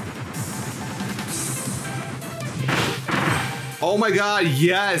 Oh my god,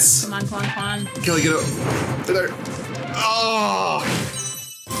 yes! Come on. Kelly, get up. There. Oh!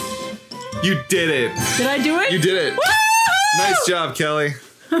 You did it. Did I do it? You did it. Woo! Nice job, Kelly.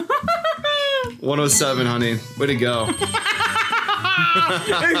 107, honey. Way to go.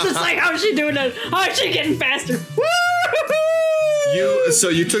 It's just like, how's she doing it? How's she getting faster? Woo! So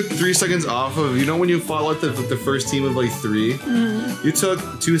you took 3 seconds off of, you know when you fought like the first team of like 3? Mm-hmm. You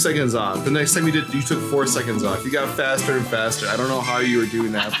took 2 seconds off. The next time you took 4 seconds off. You got faster and faster. I don't know how you were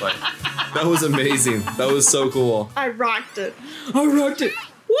doing that, but that was amazing. That was so cool. I rocked it. Woo, woo!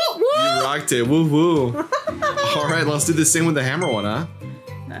 You rocked it. Woo woo. All right, let's do the same with the hammer one, huh?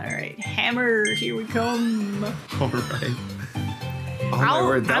 All right, hammer, here we come. All right. Oh my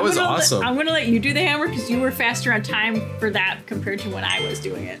word, that was awesome. I'm gonna let you do the hammer because you were faster on time for that compared to when I was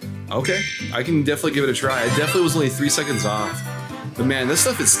doing it. Okay, I can definitely give it a try. I definitely was only 3 seconds off. But man, this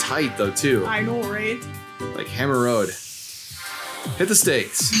stuff is tight though too. I know, right? Like Hammer Road. Hit the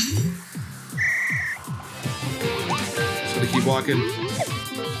stakes. Just gotta keep walking.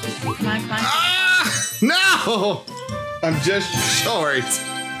 Come on. Ah! No! I'm just short.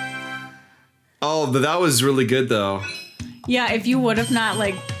 Oh, but that was really good though. Yeah, if you would have not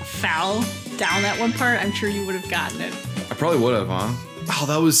like fell down that one part, I'm sure you would have gotten it. I probably would have, huh? Oh,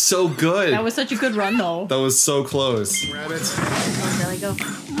 that was so good. That was such a good run though. That was so close. Rabbits. There we go.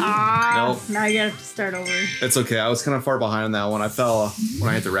 Ah, Nope. Now you have to start over. It's okay. I was kind of far behind on that one. I fell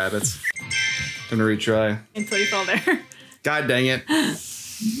when I hit the rabbits. I'm gonna retry. Until you fell there. God dang it.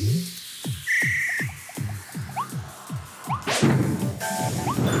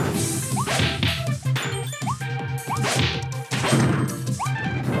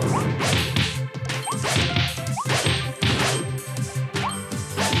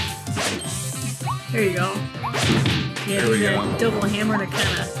 There you go. Yeah, There we do go. the double hammer to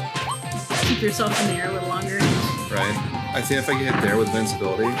kind of keep yourself in the air a little longer. Right. I think if I get hit there with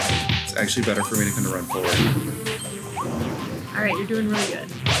invincibility, it's actually better for me to kind of run forward. Alright, you're doing really good.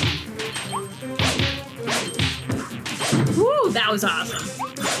 Woo, that was awesome.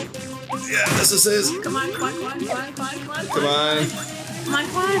 Yeah, this is. Come on, come on, come on, come on, come on, come on. Come on. Come on,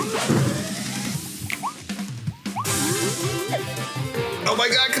 come on. Oh my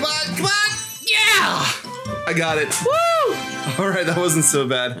god, come on, come on! Yeah! I got it. Woo! Alright, that wasn't so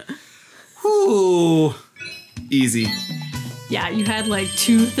bad. Whoo! Easy. Yeah, you had like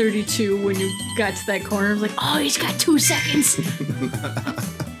 2:32 when you got to that corner. I was like, Oh, he's got 2 seconds.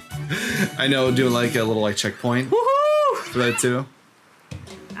 I know, doing like a little like checkpoint woohoo! for that too.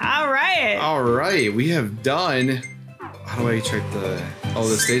 Alright. Alright, we have done. How do I check the the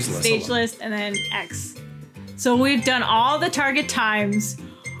stage list? Stage list and then X. So we've done all the target times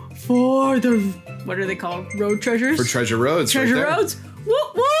for the, what are they called? Road treasures? For treasure roads. Treasure right there. roads.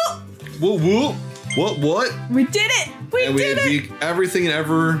 Whoop whoop! Whoop whoop! What? We did it! We And we did had it! beat everything in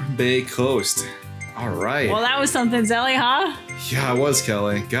Everbay Coast. Alright. Well, that was something, Zelly, huh? Yeah, it was,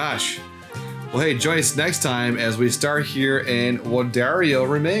 Kelly. Gosh. Well, hey, join us next time as we start here in Wadario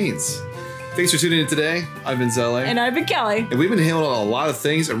Remains. Thanks for tuning in today. I've been Zelly. And I've been Kelly. And we've been handling a lot of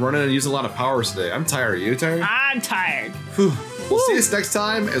things and running and using a lot of powers today. I'm tired. Are you tired? I'm tired. Whew. We'll see us next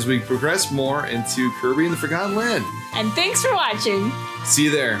time as we progress more into Kirby and the Forgotten Land. And thanks for watching. See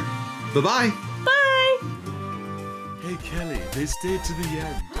you there. Bye-bye. Bye. Hey, Kelly, they stayed to the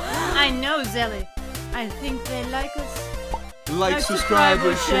end. I know, Zelly. I think they like us. Like, subscribe,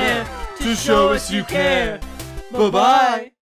 or share to show us you care. Bye-bye.